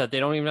players that they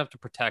don't even have to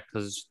protect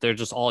because they're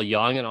just all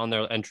young and on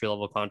their entry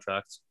level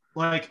contracts.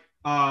 Like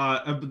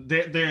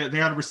they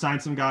had to resign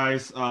some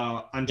guys.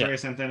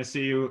 Andreas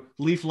Athanasiou,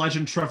 Leaf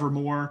legend Trevor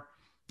Moore.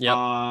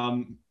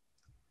 Yeah.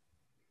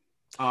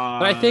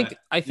 But I think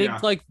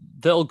like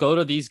they'll go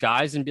to these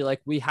guys and be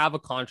like, we have a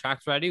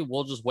contract ready.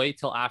 We'll just wait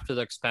till after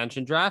the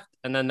expansion draft,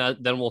 and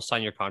then we'll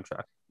sign your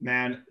contract.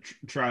 Man,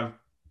 Trev,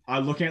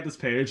 I'm looking at this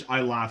page.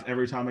 I laugh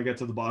every time I get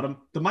to the bottom.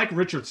 The Mike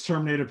Richards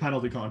terminated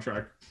penalty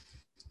contract.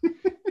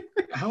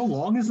 How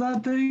long is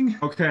that thing?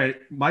 Okay,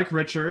 Mike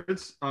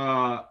Richards.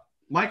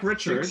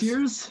 6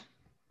 years?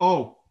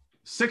 Oh,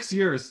 6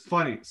 years.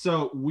 Funny.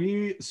 So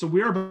we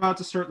are about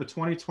to start the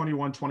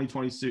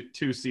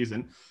 2021-2022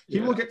 season. He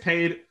will get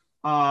paid.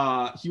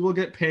 He will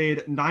get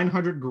paid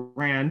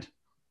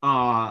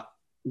 $900,000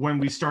 when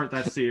we start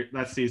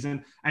that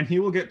season, and he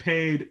will get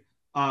paid.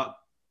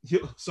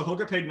 He'll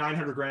get paid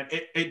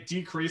 $900,000. It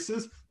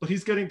decreases, but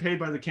he's getting paid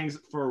by the Kings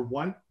for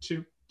 1,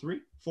 2, 3,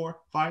 4,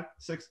 5,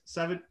 6,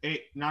 7,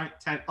 8, 9,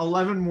 10,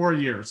 11 more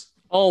years.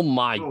 Oh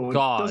my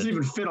God! It doesn't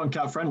even fit on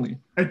Cap Friendly.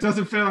 It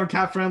doesn't fit on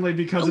Cap Friendly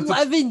because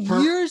 11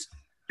 years.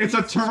 It's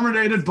a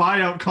terminated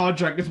buyout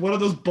contract. It's one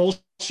of those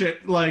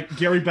bullshit like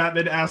Gary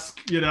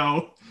Batman-esque,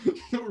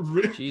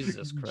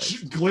 Jesus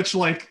Christ, glitch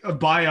like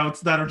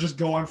buyouts that are just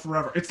going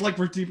forever. It's like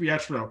Rick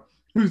DiPietro,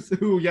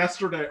 who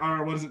yesterday,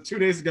 or what is it, 2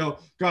 days ago,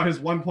 got his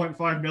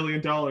 $1.5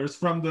 million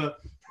from the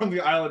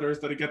Islanders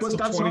that he gets to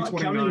 2029. Not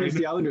counting against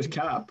the Islanders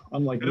cap.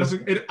 Unlike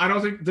I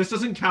don't think this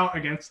doesn't count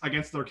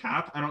against their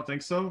cap. I don't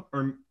think so,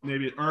 or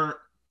maybe Well,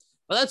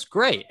 that's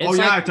great. It's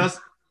it does.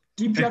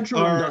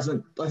 DiPietro one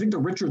doesn't. I think the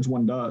Richards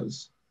one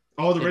does.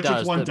 Oh, the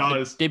Richards one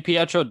does.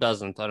 DiPietro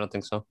doesn't. I don't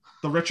think so.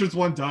 The Richards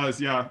one does.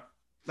 Yeah,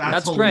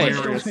 that's great.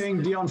 They're still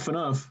paying Dion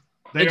Phaneuf.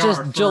 They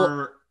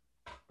are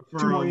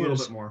for a little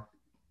bit more.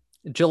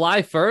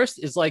 July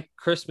 1st is like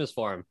Christmas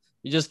for him.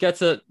 He just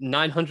gets a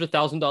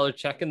 $900,000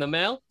 check in the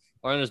mail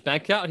or in his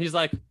bank account. He's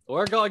like,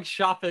 "We're going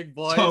shopping,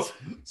 boys."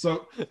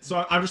 So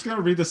I'm just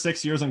gonna read the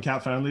 6 years on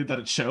Cap Friendly that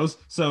it shows.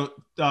 So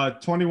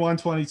 21,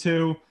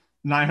 22,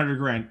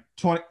 $900,000.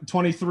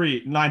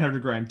 23,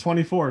 $900,000.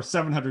 24,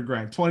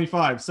 $700,000.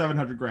 25,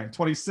 $700,000.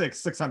 26,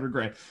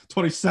 $600,000.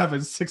 27,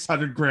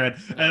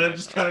 $600,000, and it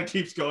just kind of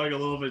keeps going a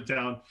little bit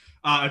down.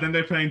 And then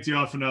they're paying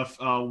Dion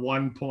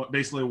Phaneuf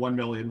basically $1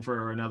 million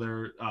for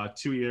another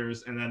 2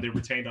 years, and then they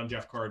retained on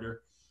Jeff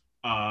Carter,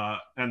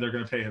 and they're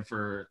going to pay him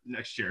for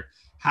next year.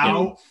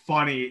 How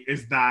funny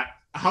is that?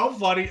 How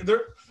funny!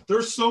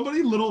 There's so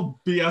many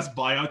little BS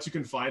buyouts you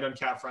can find on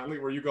Cap Friendly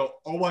where you go,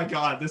 "Oh my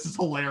God, this is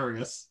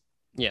hilarious."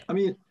 Yeah, I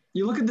mean,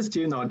 you look at this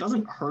team though; it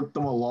doesn't hurt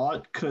them a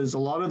lot because a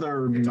lot of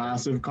their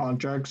massive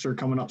contracts are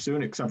coming up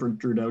soon, except for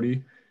Drew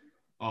Doughty.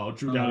 Oh,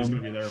 Drew Doughty's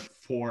going to be there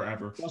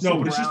forever. No,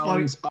 but it's just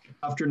funny.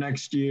 After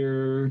next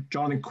year,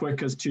 Jonathan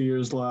Quick has 2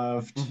 years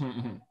left.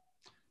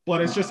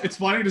 But it's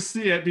funny to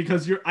see it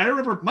because I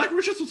remember Mike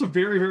Richards was a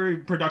very, very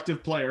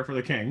productive player for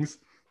the Kings.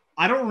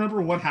 I don't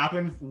remember what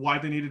happened, why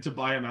they needed to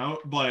buy him out,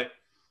 but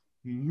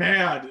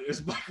man,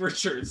 is Mike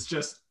Richards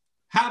just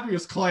happy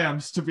as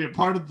clams to be a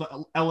part of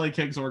the LA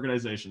Kings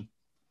organization.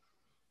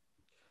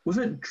 Was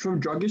it from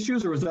drug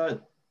issues or was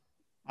that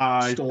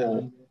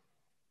Stoll?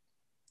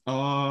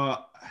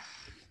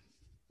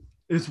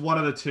 It's one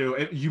of the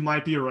two. You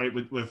might be right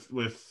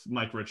with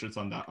Mike Richards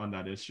on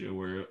that issue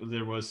where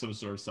there was some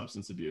sort of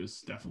substance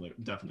abuse.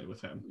 Definitely with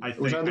him. I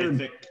think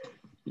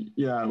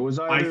it was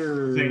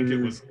either. I think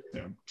it was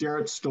him.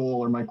 Jarrett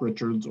Stoll or Mike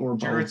Richards or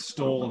Jarrett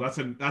Stoll.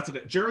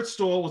 Jarrett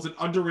Stoll was an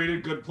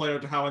underrated good player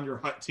to have on your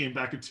Hut team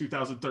back in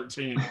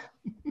 2013.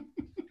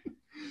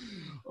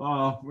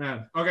 Oh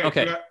man.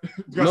 Okay.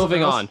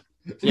 Moving on.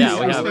 Yeah,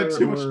 we have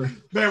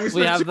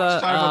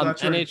the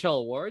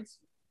NHL awards.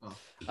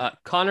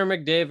 Connor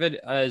McDavid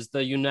is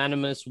the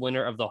unanimous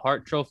winner of the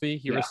Hart Trophy.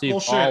 He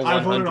received all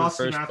 100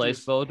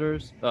 first-place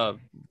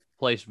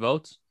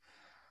votes.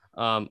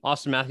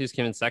 Austin Matthews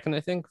came in second,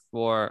 I think,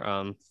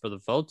 for the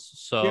votes.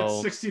 So he had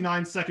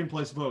 69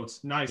 second-place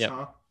votes. Nice,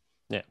 huh?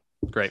 Yeah,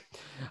 great.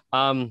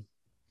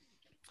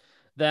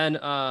 Then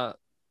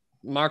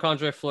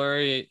Marc-Andre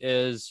Fleury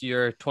is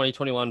your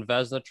 2021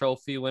 Vezina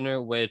Trophy winner,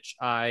 which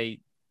I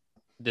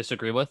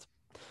disagree with.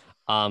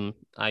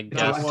 I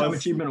guess lifetime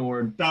achievement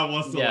award. That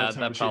was the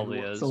that probably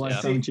is the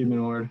lifetime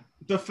achievement award.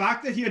 The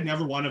fact that he had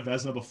never won a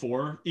Vezina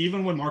before,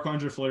 even when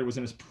Marc-Andre Fleury was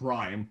in his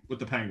prime with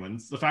the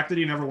Penguins, the fact that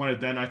he never won it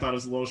then, I thought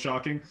was a little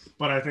shocking.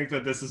 But I think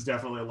that this is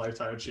definitely a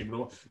lifetime achievement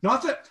award.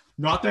 Not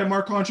that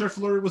Marc-Andre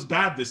Fleury was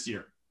bad this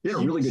year. He had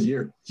a really good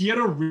year. He had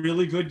a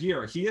really good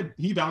year.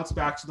 He bounced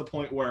back to the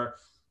point where,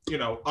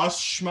 us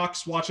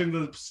schmucks watching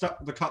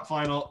the Cup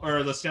final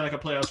or the Stanley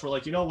Cup playoffs were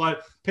like, you know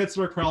what?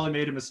 Pittsburgh probably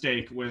made a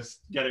mistake with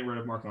getting rid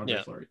of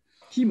Marc-Andre Fleury.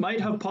 He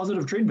might have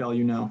positive trade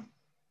value now.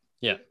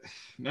 Yeah.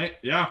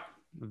 Yeah.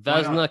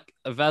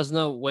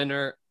 Vezina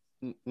winner,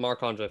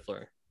 Marc-Andre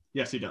Fleury.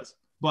 Yes, he does.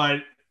 But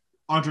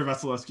Andrei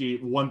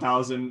Vasilevsky,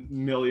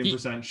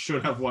 1,000,000,000%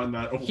 should have won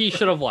that award. He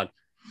should have won.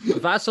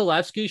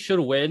 Vasilevsky should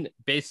win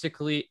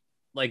basically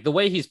like the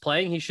way he's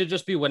playing. He should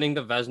just be winning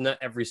the Vezina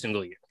every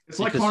single year. It's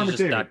like Connor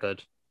McDavid. That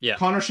good. Yeah.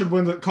 Connor should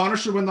win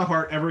the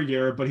Hart every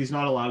year, but he's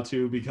not allowed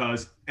to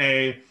because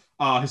A,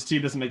 his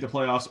team doesn't make the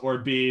playoffs, or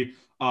B,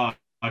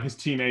 his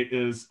teammate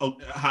is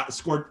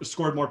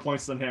scored more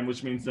points than him,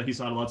 which means that he's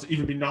not allowed to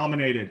even be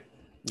nominated.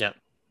 Yeah,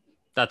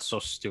 that's so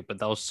stupid.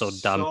 That was so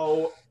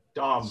dumb.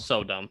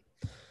 So dumb.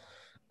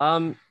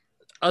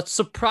 A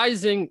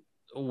surprising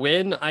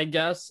win, I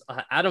guess.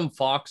 Adam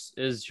Fox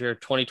is your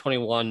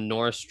 2021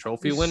 Norris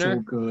Trophy winner.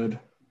 So good.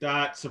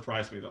 That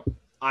surprised me though.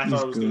 I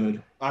thought it was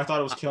good. I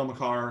thought it was Cale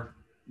Makar.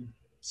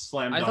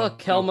 I thought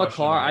Cale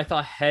Makar. I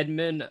thought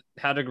Hedman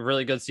had a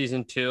really good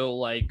season too.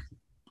 Like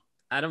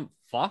Adam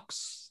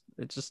Fox,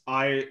 it just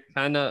I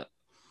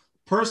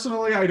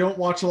personally don't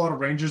watch a lot of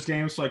Rangers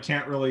games, so I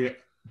can't really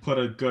put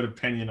a good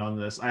opinion on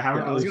this. I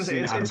haven't. I was gonna say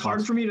it's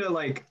hard for me to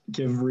like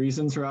give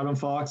reasons for Adam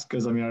Fox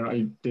because I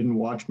didn't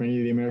watch many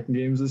of the American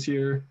games this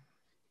year.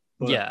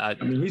 But,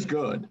 he's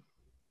good.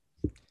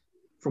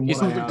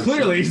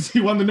 Clearly, he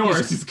won the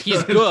Norris.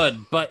 He's good,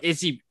 but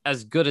is he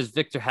as good as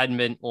Victor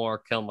Hedman or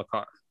Cale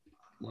Makar?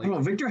 I don't know.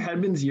 Victor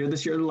Hedman's year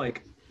this year, I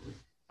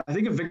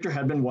think if Victor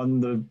Hedman won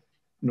the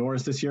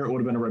Norris this year, it would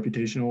have been a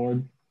reputation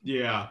award.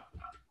 Yeah.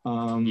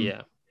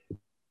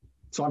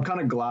 So I'm kind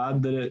of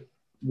glad that it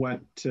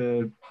went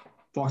to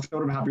Fox. I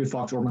would have been happy with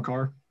Fox or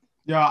Makar.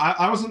 Yeah,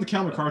 I was on the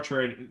Cale Makar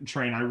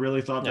train. I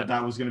really thought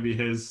that was going to be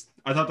his.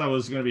 I thought that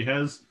was going to be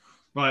his.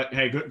 But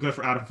hey, good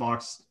for Adam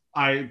Fox.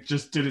 I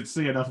just didn't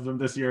see enough of him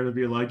this year to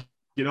be like,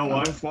 you know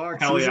what?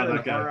 Fox, hell yeah,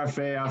 that guy.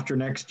 RFA after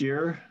next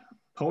year.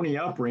 Pony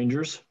up,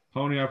 Rangers.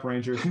 Pony up,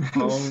 Rangers.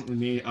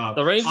 Pony up.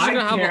 The Rangers are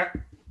going to have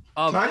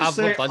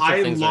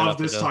I love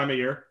this time of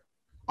year.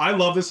 I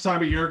love this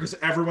time of year because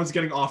everyone's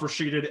getting offer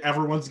sheeted,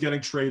 everyone's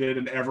getting traded,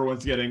 and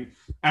everyone's getting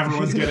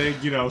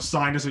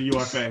signed as a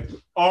UFA.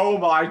 Oh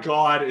my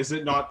God, is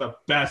it not the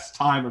best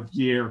time of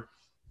year?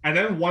 And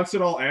then once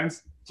it all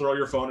ends, throw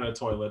your phone in a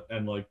toilet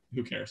and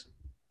who cares?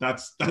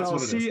 That's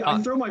what it is. I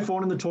throw my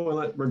phone in the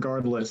toilet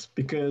regardless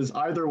because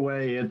either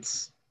way,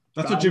 it's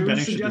that's what Jim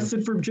Benning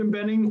suggested for Jim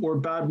Benning or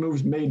bad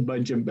moves made by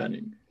Jim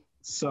Benning.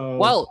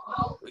 So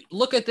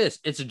look at this.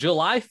 It's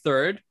July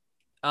 3rd.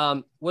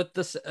 With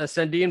the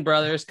Sandin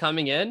brothers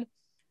coming in,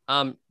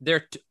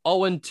 they're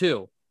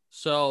 0-2.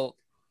 So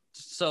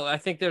I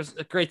think there's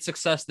a great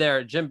success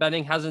there. Jim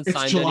Benning hasn't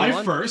signed July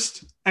anyone.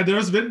 1st, and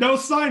there's been no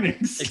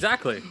signings.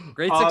 Exactly.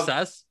 Great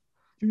success.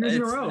 2 years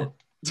in a row.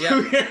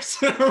 2 years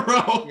in a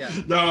row. Yeah.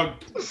 No,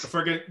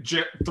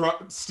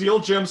 steal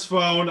Jim's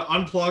phone,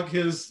 unplug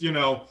his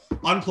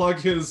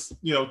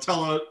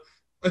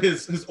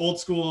old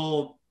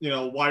school,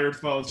 wired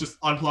phones, just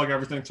unplug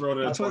everything, throw it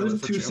in. That's why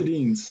there's 2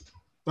 Sedins.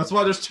 That's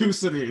why there's 2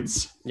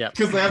 Sedins. Yeah.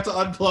 Because they have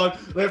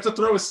to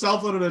throw his cell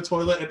phone in a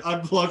toilet and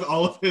unplug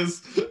all of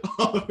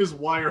his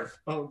wire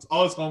phones,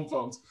 all his home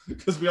phones.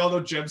 Because we all know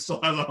Jim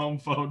still has a home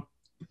phone.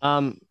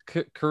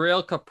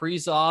 Kirill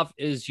Kaprizov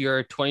is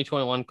your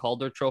 2021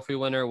 Calder Trophy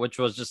winner, which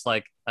was just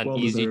an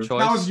easy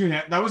choice.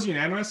 That was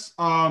unanimous.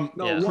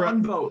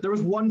 One vote. There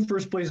was one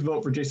first place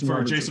vote for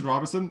Jason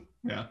Robinson.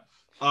 Yeah.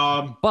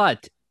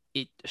 But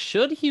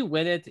should he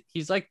win it?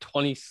 He's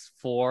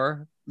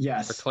 24.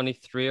 Yes. Or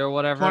 23 or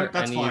whatever.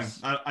 That's fine.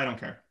 I don't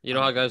care. You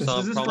know how guys This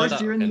is his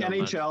first year in the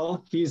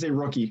NHL. He's a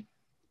rookie.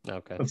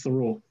 Okay. That's the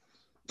rule.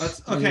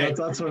 That's okay.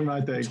 That's what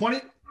I think.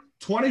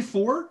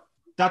 24,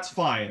 that's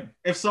fine.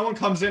 If someone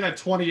comes in at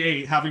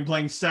 28, having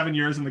played 7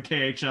 years in the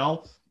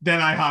KHL,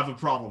 then I have a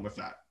problem with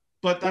that.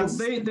 But that's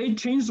they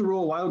changed the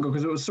rule a while ago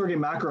because it was Sergei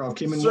Makarov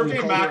came in. Sergei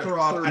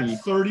Makarov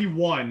at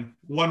 31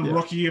 won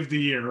Rookie of the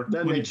Year.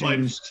 Then they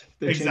changed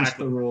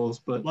the rules,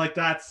 but like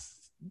that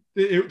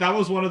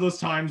was one of those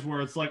times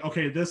where it's like,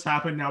 okay, this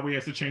happened, now we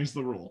have to change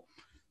the rule.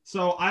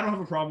 So I don't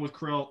have a problem with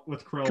Krill.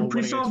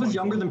 Kaprizov is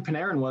younger than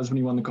Panarin was when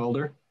he won the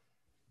Calder.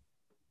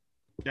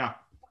 Yeah.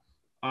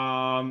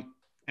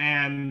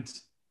 And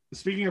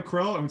speaking of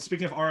Krill and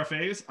speaking of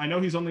RFAs, I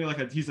know he's only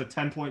he's a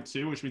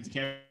 10.2, which means he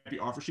can't be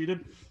offer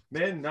sheeted.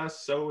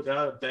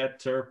 Minnesota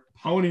better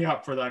pony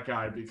up for that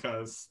guy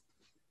because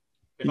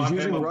he's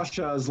using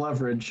Russia as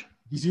leverage.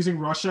 He's using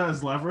Russia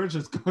as leverage.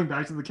 It's going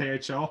back to the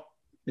KHL.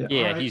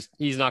 Yeah, right.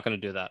 He's not going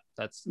to do that.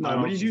 That's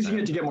but he's using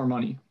it to get more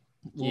money.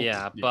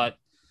 But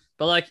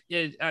like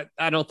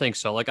I don't think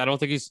so. Like I don't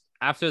think he's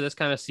after this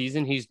kind of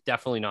season. He's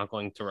definitely not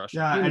going to Russia.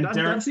 Yeah, and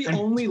that's the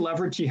only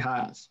leverage he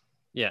has.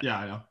 Yeah,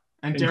 I know.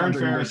 And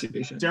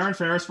Darren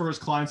Ferris for his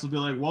clients will be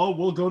like, well,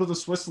 we'll go to the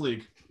Swiss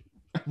league.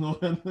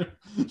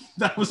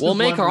 We'll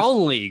make our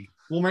own league.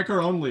 We'll make our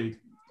own league,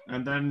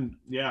 and then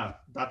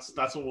that's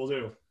what we'll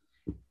do.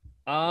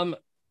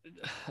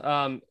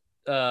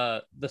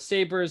 The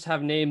Sabres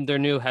have named their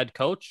new head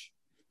coach,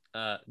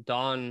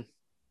 Don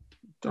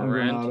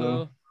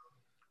Granato.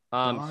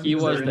 He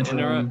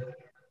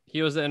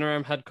was the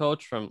interim head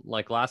coach from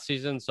like last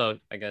season, so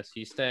I guess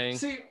he's staying.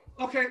 See,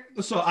 okay,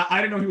 so I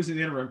didn't know he was in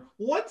the interim.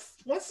 Once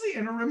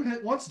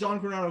Don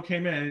Granato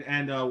came in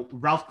and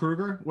Ralph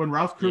Kruger, when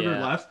Ralph Kruger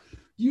left,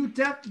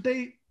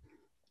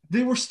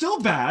 they were still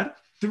bad.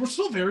 They were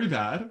still very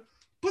bad,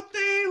 but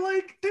they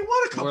won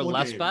a couple of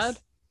less games. Bad.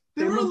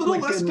 They were a little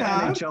less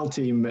bad. NHL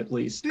team at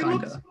least,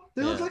 kind of.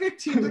 They looked like a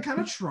team that kind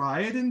of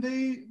tried, and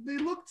they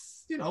looked,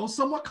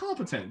 somewhat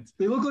competent.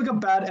 They look like a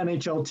bad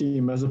NHL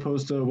team as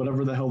opposed to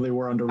whatever the hell they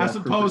were under. As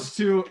opposed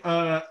to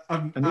an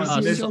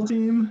AHL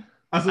team.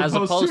 As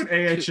opposed to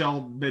an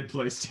AHL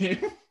mid-place team.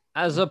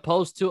 As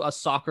opposed to a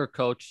soccer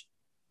coach,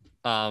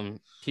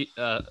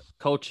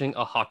 coaching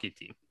a hockey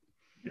team.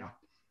 Yeah.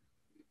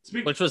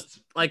 Which was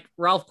like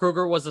Ralph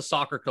Kruger was a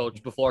soccer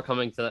coach before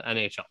coming to the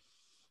NHL.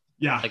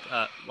 Yeah.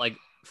 Like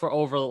for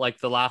over like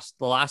the last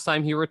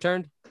time he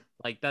returned,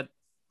 like that.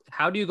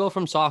 How do you go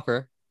from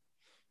soccer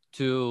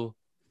to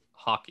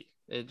hockey?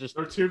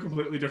 They're two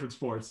completely different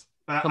sports.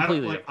 I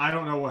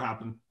don't know what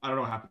happened. I don't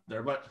know what happened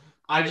there, but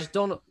I just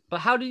don't know. But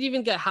how did he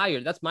even get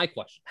hired? That's my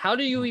question. How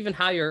do you even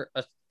hire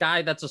a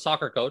guy that's a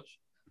soccer coach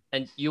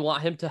and you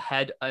want him to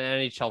head an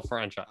NHL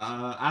franchise?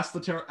 Ask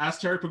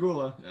Terry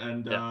Pagula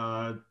and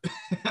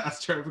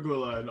ask Terry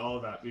Pagula and all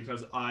of that,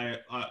 because I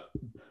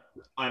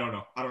don't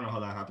know. I don't know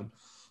how that happened.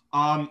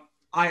 I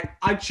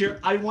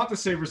want the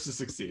Sabres to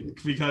succeed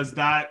because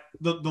the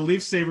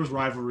Leafs Sabres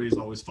rivalry is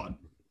always fun.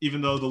 Even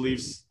though the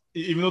Leafs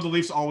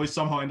always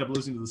somehow end up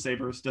losing to the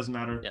Sabres, doesn't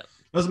matter. Yeah.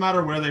 Doesn't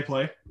matter where they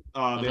play.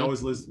 They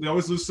always lose. They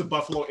always lose to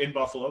Buffalo in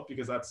Buffalo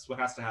because that's what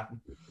has to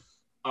happen.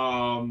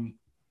 And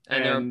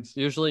there are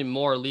usually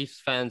more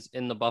Leafs fans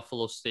in the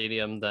Buffalo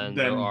Stadium than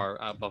there are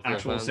Buffalo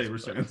actual fans.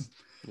 Sabres fans.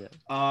 Yeah.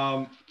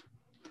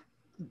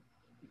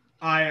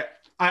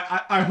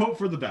 I hope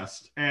for the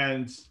best.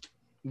 And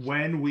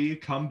when we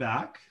come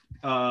back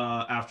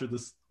after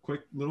this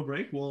quick little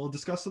break, we'll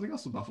discuss something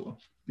else with Buffalo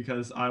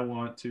because I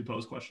want to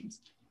pose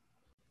questions.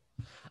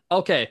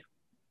 Okay,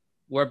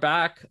 we're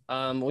back.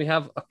 We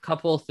have a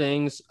couple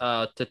things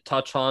to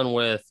touch on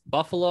with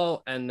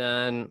Buffalo, and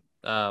then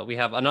we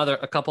have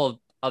a couple of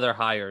other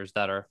hires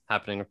that are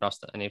happening across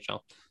the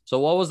NHL. So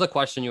what was the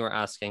question you were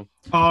asking?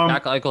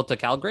 Jack Eichel to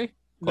Calgary?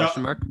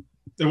 Question mark?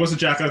 It wasn't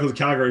Jack Eichel to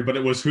Calgary, but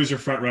it was who's your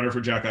front runner for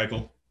Jack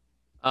Eichel?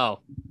 Oh,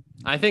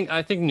 I think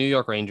New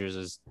York Rangers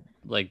is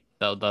like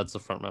that's the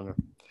front runner.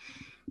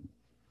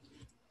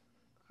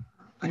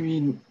 I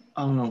mean,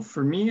 I don't know.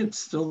 For me, it's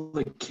still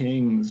the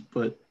Kings,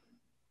 but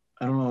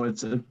I don't know.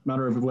 It's a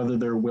matter of whether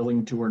they're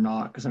willing to or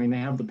not. Because I mean, they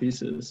have the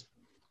pieces.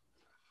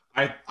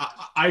 I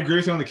agree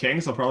with you on the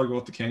Kings. I'll probably go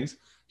with the Kings.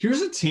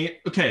 Here's a team.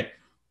 Okay,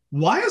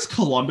 why has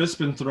Columbus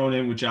been thrown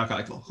in with Jack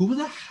Eichel? Who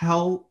the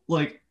hell?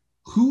 Like,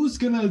 who's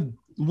gonna?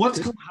 What's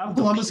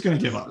Columbus gonna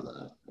give up?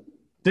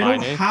 They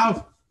don't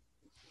have.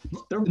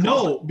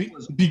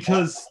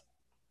 Because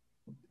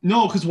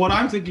what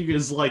I'm thinking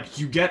is like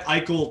you get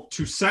Eichel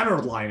to center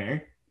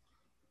Laine.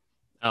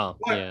 Oh,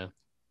 but yeah.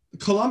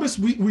 Columbus,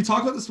 we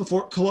talked about this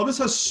before. Columbus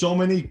has so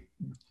many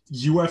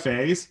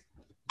UFAs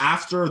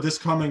after this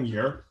coming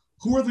year.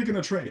 Who are they going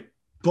to trade?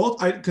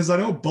 Because I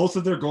know both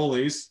of their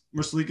goalies,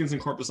 Merzlikins and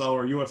Korpisalo,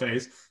 are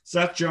UFAs.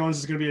 Seth Jones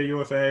is going to be a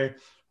UFA.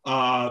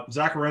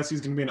 Zach Werenski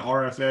is going to be an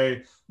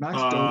RFA. Max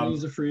Domi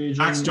is a free agent.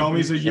 Max Domi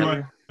is a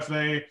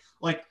UFA.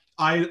 Like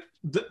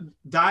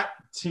that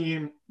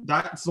team,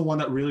 that's the one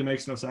that really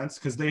makes no sense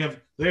because they have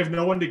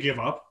no one to give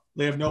up.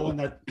 They have no one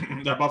that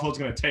Buffalo's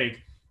going to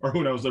take. Or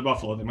who knows, they're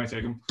Buffalo. They might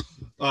take them.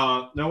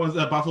 No one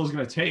that Buffalo's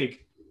going to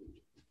take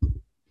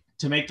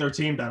to make their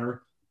team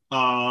better.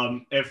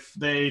 If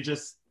they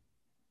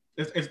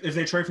if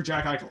they trade for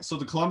Jack Eichel. So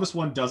the Columbus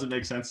one doesn't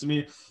make sense to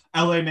me.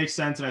 LA makes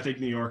sense, and I think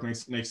New York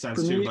makes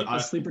sense for too. Me, but a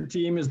sleeper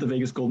team is the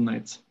Vegas Golden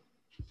Knights.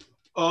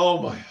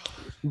 Oh my!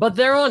 But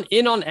they're on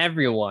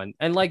everyone,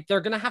 and like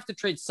they're gonna have to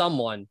trade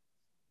someone.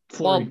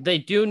 Fleury. Well, they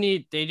do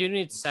need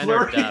center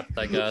Fleury. Depth,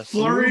 I guess.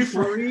 Fleury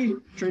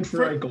trade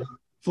for Eichel.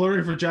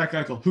 Fleury for Jack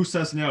Eichel. Who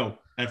says no?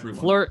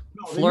 Everyone.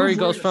 Fleury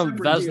goes from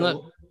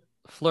Vezina.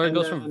 Fleury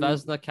goes from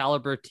Vezina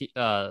caliber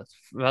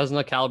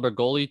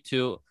goalie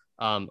to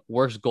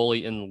worst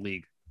goalie in the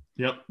league.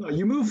 Yep. No,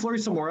 you move Fleury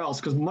somewhere else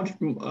because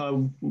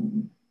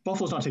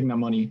Buffalo's not taking that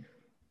money,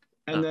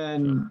 and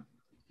then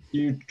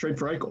you trade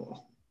for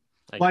Eichel.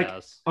 I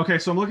guess. Okay,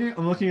 so I'm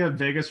looking at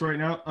Vegas right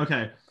now.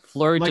 Okay.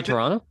 Fleury to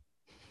Toronto.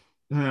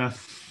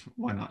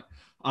 Why not?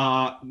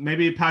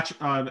 Maybe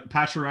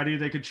Pacioretty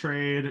they could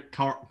trade.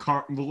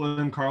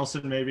 William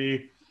Karlsson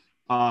maybe.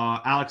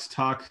 Alex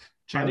Tuch.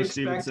 Chandler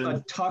Stevenson. A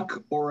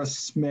Tuch or a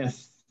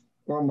Smith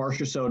or a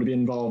Marchessault to be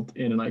involved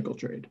in an Eichel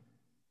trade.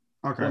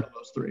 Okay. One of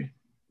those three.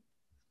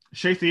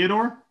 Shea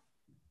Theodore.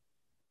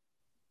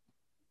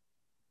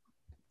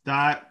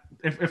 That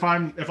if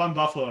I'm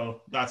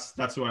Buffalo, that's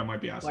who I might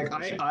be asking.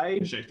 Like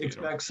I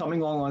expect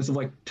something along the lines of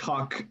like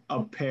Tuch,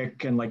 a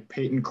pick, and like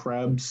Peyton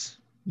Krebs.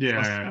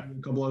 Yeah. A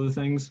couple other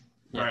things.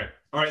 Yeah.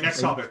 All right.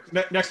 Next topic.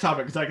 Next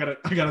topic, because I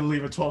gotta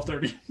leave at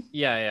 12:30.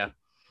 Yeah.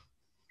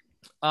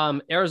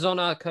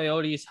 Arizona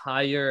Coyotes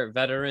hire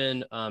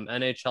veteran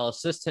NHL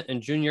assistant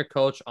and junior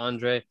coach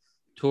Andre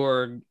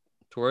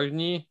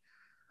Tourigny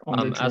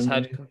as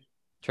head coach.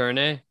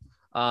 Tournay.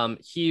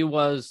 He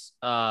was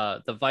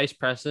the vice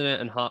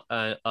president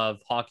of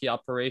hockey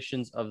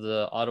operations of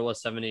the Ottawa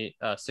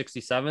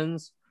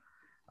 67s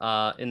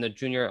in the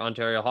Junior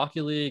Ontario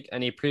Hockey League,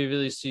 and he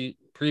previously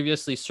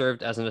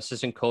served as an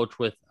assistant coach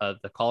with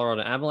the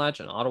Colorado Avalanche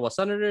and Ottawa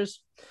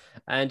Senators.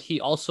 And he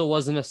also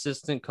was an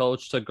assistant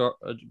coach to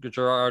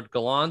Gerard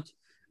Gallant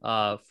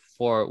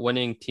for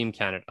winning Team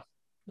Canada.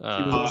 He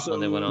was also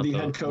the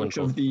head coach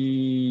of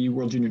the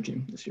World Junior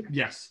team this year.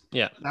 Yes.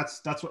 Yeah.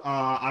 That's what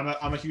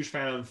I'm a huge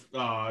fan of.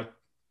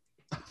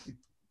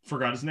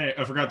 Forgot his name.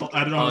 I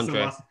don't know how to say the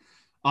last.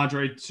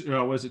 Andre.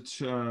 Was it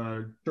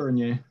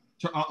Tourigny?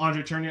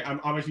 Andre Tourigny.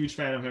 I'm a huge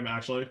fan of him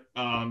actually.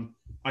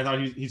 I thought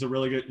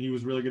he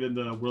was really good in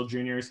the World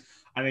Juniors.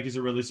 I think he's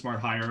a really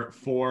smart hire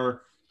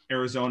for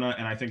Arizona,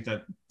 and I think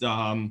that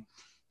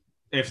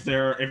if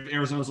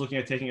Arizona's looking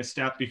at taking a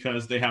step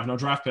because they have no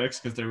draft picks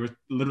because they were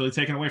literally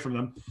taken away from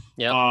them.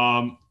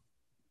 Yeah.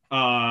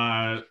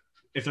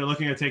 If they're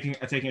looking at taking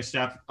a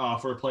step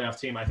for a playoff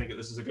team, I think that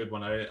this is a good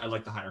one. I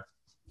like the hire.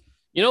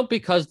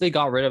 Because they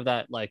got rid of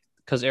that,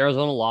 because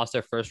Arizona lost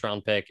their first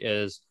round pick,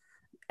 is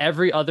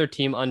every other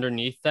team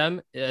underneath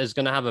them is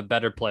going to have a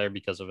better player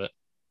because of it.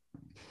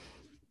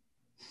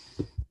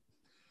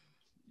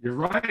 You're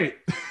right.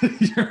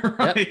 You're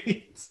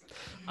right.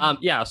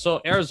 Yep. So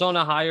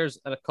Arizona hires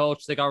a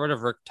coach. They got rid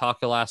of Rick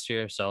Taka last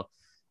year. So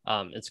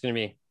it's going to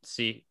be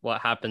see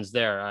what happens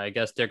there. I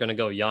guess they're going to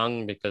go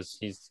young because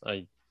he's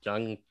a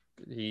young.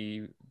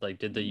 He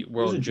did the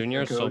World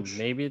Juniors. So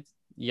maybe it's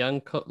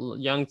young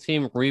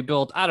team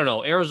rebuild. I don't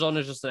know.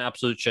 Arizona's just an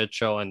absolute shit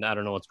show, and I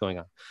don't know what's going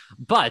on.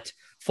 But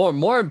for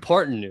more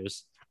important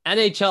news,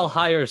 NHL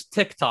hires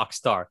TikTok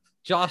star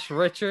Josh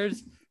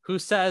Richards, who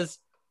says,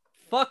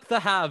 "Fuck the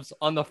Habs"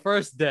 on the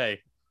first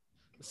day.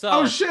 So,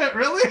 oh shit,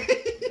 really?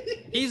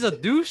 He's a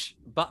douche,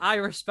 but I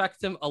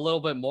respect him a little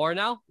bit more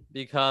now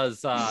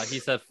because he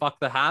said "fuck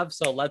the Habs."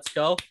 So let's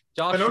go,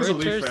 Josh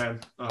Richards.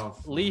 A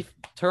Leaf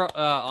fan.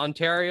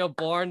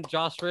 Ontario-born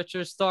Josh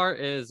Richards star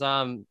is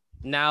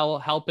now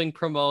helping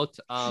promote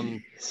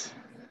the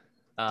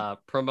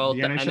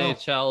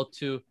NHL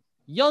to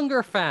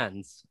younger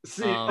fans.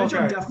 See,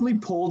 definitely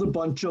pulled a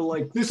bunch of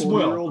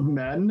 4-year-old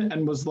men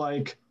and was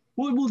like,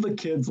 "What will the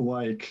kids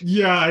like?"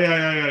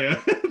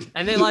 Yeah.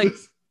 And they're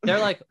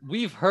like,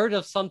 "We've heard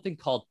of something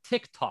called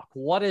TikTok.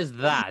 What is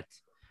that?"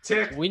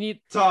 We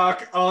need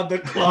talk on the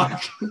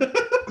clock.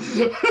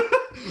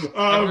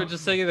 We're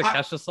just singing the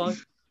Kesha song.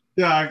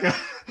 Yeah.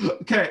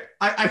 Okay.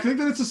 I think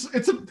that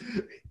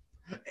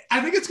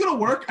I think it's gonna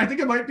work. I think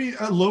it might be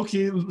a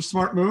low-key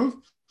smart move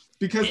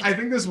because I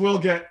think this will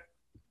get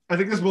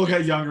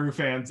younger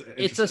fans.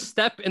 It's a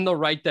step in the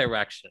right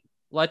direction.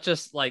 Let's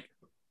just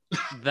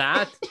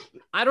that.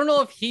 I don't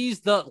know if he's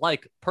the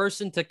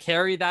person to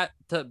carry that,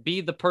 to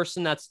be the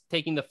person that's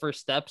taking the first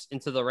steps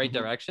into the right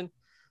direction,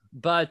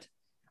 but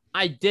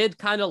I did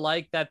kind of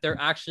like that they're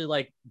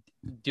actually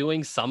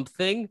doing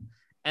something.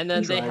 And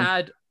then they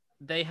had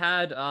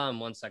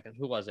 1 second,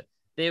 who was it?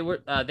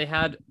 They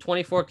had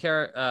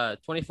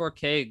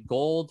 24K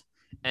Gold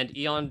and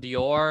Eon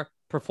Dior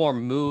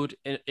perform Mood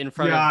in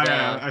front of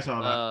I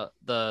saw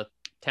the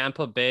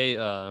Tampa Bay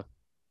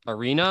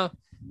arena,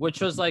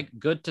 which was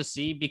good to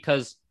see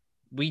because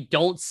we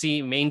don't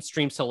see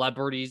mainstream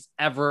celebrities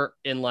ever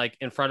in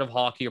front of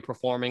hockey or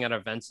performing at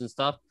events and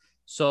stuff.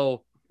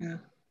 So yeah,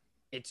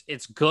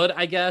 it's good,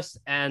 I guess,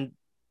 and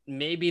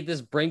maybe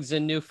this brings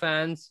in new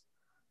fans,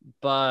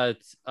 but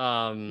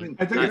I think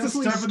it's a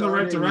step in the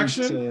right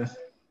direction.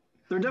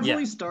 They're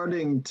definitely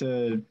starting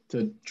to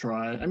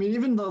try. I mean,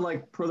 even the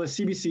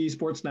CBC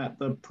Sportsnet,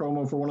 the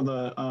promo for one of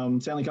the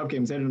Stanley Cup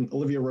games, they had an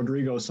Olivia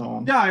Rodrigo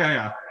song.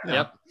 Yeah.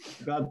 Yep.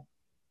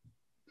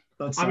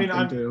 That's I mean,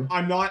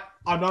 I'm not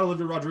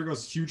Olivia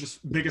Rodrigo's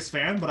biggest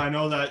fan, but I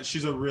know that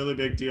she's a really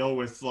big deal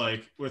with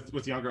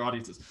younger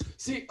audiences.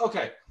 See,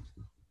 okay,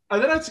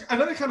 and then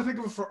I kind of think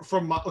of it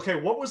from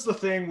what was the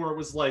thing where it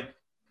was like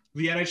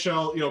the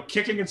NHL,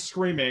 kicking and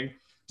screaming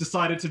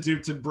decided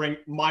to bring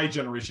my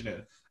generation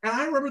in. And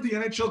I remember the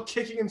NHL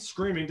kicking and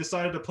screaming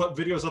decided to put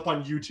videos up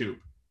on YouTube,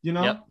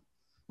 Yep.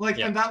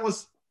 And that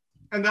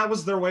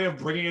was their way of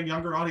bringing in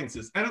younger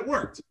audiences, and it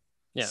worked.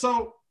 Yeah.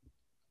 So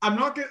I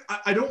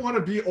don't want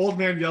to be old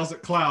man yells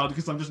at cloud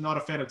because I'm just not a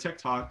fan of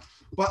TikTok,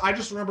 but I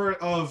just remember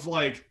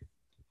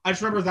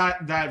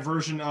that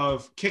version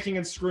of kicking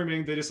and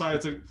screaming. They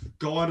decided to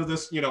go onto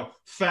this,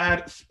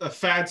 fad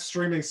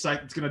streaming site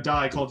that's going to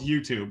die called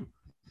YouTube.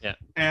 Yeah.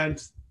 And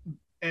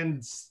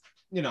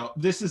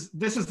this is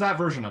that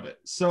version of it.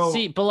 So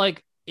see, but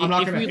I'm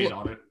not going to hate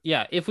on it.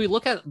 Yeah, if we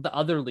look at the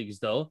other leagues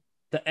though,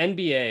 the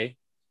NBA,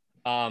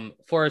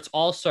 for its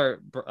All-Star,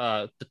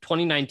 the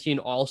 2019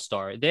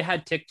 All-Star, they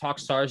had TikTok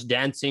stars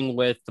dancing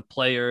with the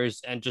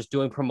players and just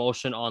doing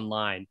promotion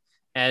online.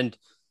 And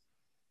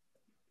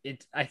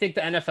I think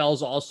the NFL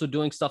is also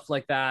doing stuff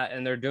like that,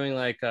 and they're doing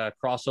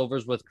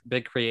crossovers with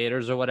big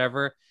creators or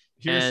whatever.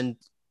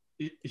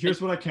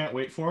 Here's what I can't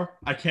wait for.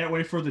 I can't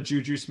wait for the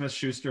Juju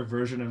Smith-Schuster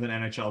version of an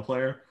NHL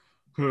player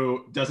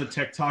who does a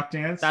TikTok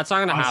dance. That's not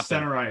going to happen.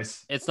 Center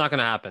ice. It's not going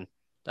to happen.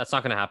 That's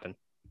not going to happen.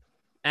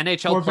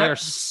 NHL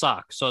players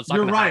suck, so it's not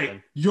going to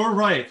happen. You're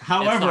right.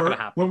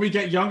 However, when we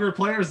get younger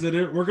players in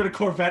it, we're going to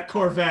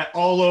Corvette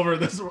all over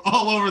this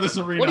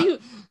arena. What do you?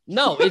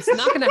 No, it's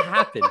not going to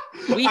happen.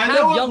 We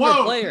have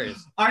younger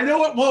players. I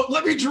know it won't.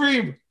 Let me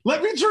dream.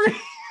 But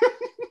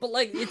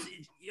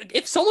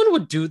if someone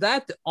would do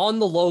that on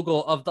the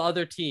logo of the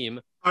other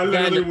team, I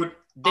literally would.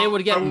 They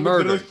would get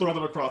murdered. Throw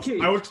them across.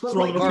 I would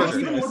throw them across.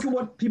 Even look at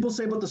what people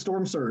say about the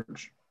Storm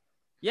Surge.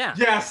 Yeah.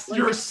 Yes,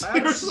 you're so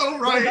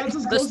right.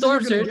 The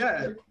Storm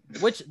Surge,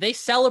 which they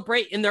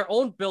celebrate in their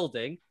own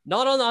building,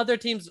 not on the other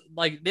team's.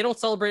 They don't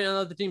celebrate in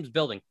other team's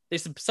building. They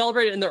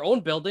celebrate it in their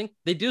own building.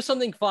 They do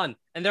something fun,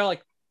 and they're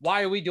like,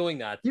 "Why are we doing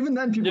that?" Even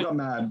then, people got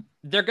mad.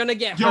 They're gonna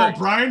get hurt.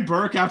 Brian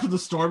Burke after the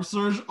Storm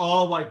Surge.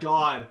 Oh my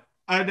god.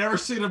 I've never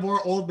seen a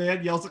more old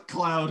man yells at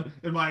cloud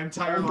in my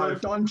entire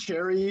life. Don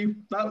Cherry.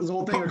 That was the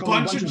whole thing. A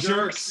bunch of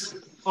jerks.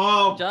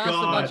 Oh, just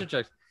God. A bunch of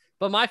jerks.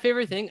 But my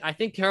favorite thing, I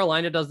think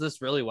Carolina does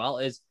this really well,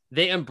 is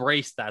they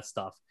embrace that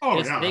stuff.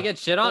 They get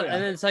shit on,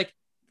 and then it's like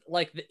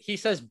he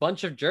says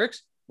bunch of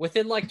jerks.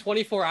 Within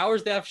 24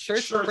 hours, they have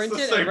shirts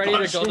printed and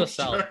ready to go to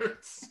sell.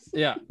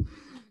 Yeah.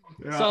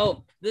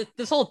 So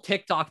this whole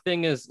TikTok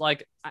thing is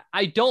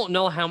I don't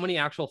know how many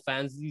actual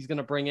fans he's going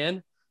to bring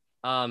in.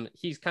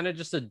 He's kind of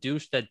just a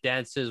douche that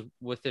dances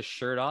with his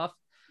shirt off.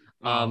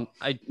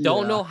 I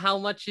don't know how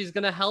much he's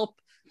going to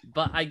help,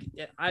 but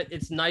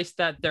it's nice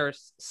that they're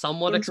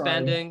somewhat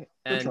expanding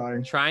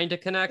and trying to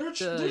connect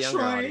the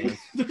younger audience.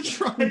 They're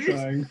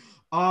trying.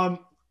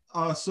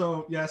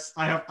 So yes,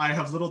 I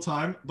have little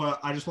time, but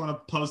I just want to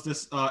pose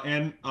this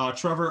in.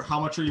 Trevor, how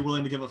much are you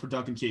willing to give up for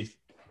Duncan Keith?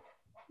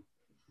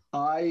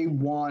 I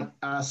want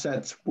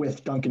assets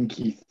with Duncan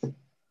Keith.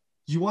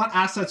 You want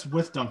assets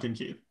with Duncan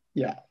Keith?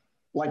 Yeah.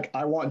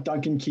 I want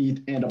Duncan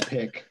Keith and a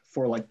pick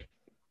for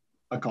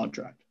a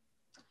contract.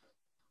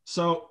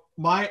 So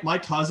my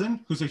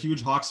cousin, who's a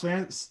huge Hawks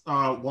fan,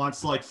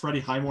 wants Freddie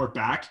Highmore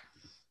back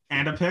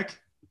and a pick.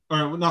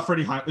 Or not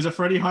Freddie Highmore. Is it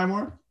Freddie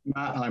Highmore?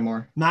 Matt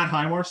Highmore. Matt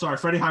Highmore. Sorry,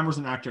 Freddie Highmore's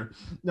an actor.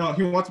 No,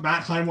 he wants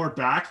Matt Highmore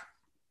back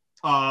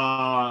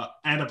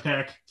and a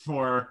pick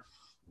for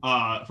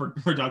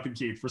Duncan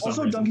Keith. For some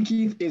reason. Duncan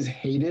Keith is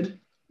hated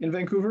in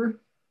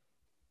Vancouver.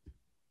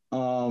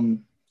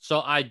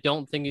 So I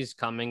don't think he's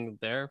coming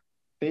there.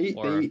 They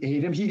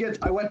hate him.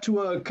 I went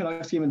to a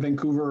Canucks game in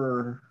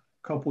Vancouver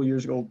a couple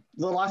years ago.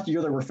 The last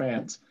year there were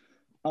fans.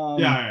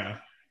 Yeah.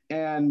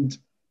 And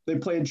they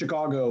played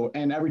Chicago,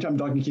 and every time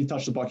Duncan Keith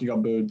touched the puck, he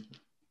got booed.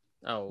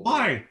 Oh.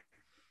 Why?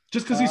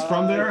 Just because he's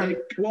from there?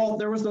 Well,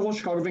 there was the whole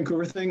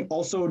Chicago-Vancouver thing.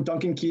 Also,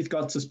 Duncan Keith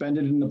got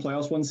suspended in the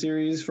playoffs one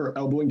series for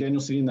elbowing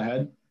Daniel City in the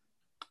head.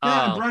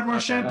 Yeah, and Brad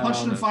Marchand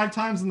punched him 5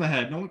 times in the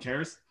head. No one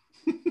cares.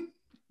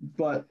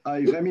 But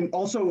I mean,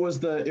 also it was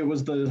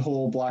the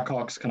whole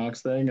Blackhawks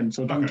Canucks thing, and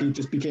so Duncan Keith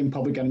just became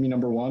public enemy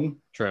number 1.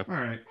 True. All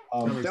right.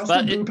 They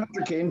also boo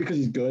Patrick Kane because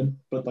he's good,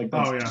 but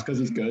that's just because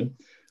he's good.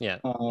 Yeah.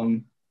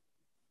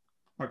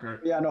 Okay.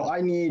 Yeah. No,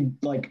 I need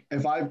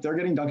if they're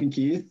getting Duncan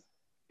Keith,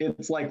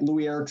 it's like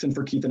Louis Eriksson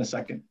for Keith in a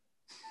second.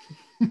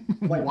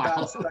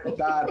 Wow.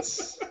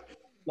 That's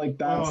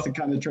the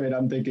kind of trade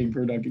I'm thinking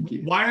for Duncan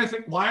Keith. Why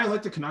I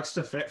like the Canucks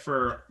to fit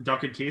for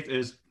Duncan Keith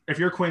is if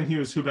you're Quinn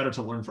Hughes, who better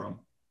to learn from?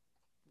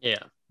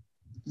 Yeah.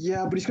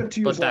 Yeah, but he's got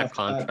 2 years that left.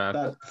 Contract.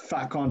 That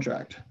fat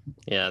contract.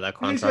 Yeah, that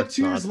contract. He's got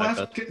 2 years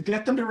left.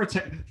 Get them to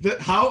retain.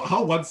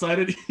 How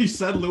one-sided you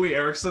said Louis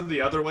Eriksson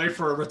the other way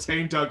for a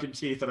retained Duncan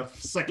Keith in a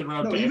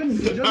second-round game. Even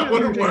that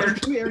wouldn't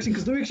work. Louis Eriksson,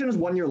 because Louis Eriksson has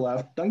 1 year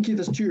left. Duncan Keith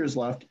has 2 years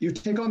left. You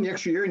take on the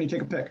extra year and you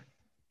take a pick.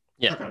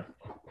 Yeah.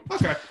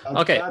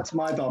 Okay. That's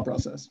my thought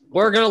process.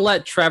 We're gonna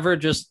let Trevor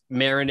just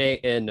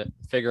marinate in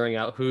figuring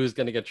out who's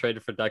gonna get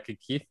traded for Duncan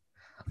Keith.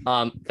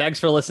 Thanks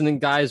for listening,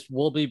 guys.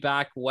 We'll be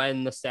back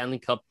when the Stanley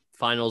Cup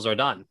finals are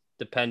done,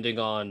 depending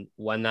on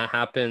when that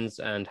happens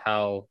and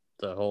how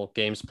the whole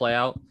games play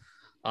out.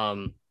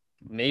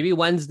 Maybe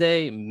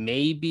Wednesday,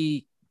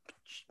 maybe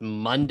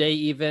Monday,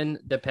 even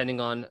depending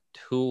on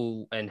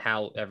who and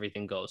how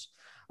everything goes.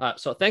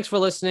 So thanks for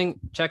listening.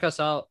 Check us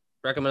out,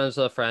 recommend us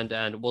to a friend,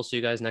 and we'll see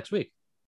you guys next week.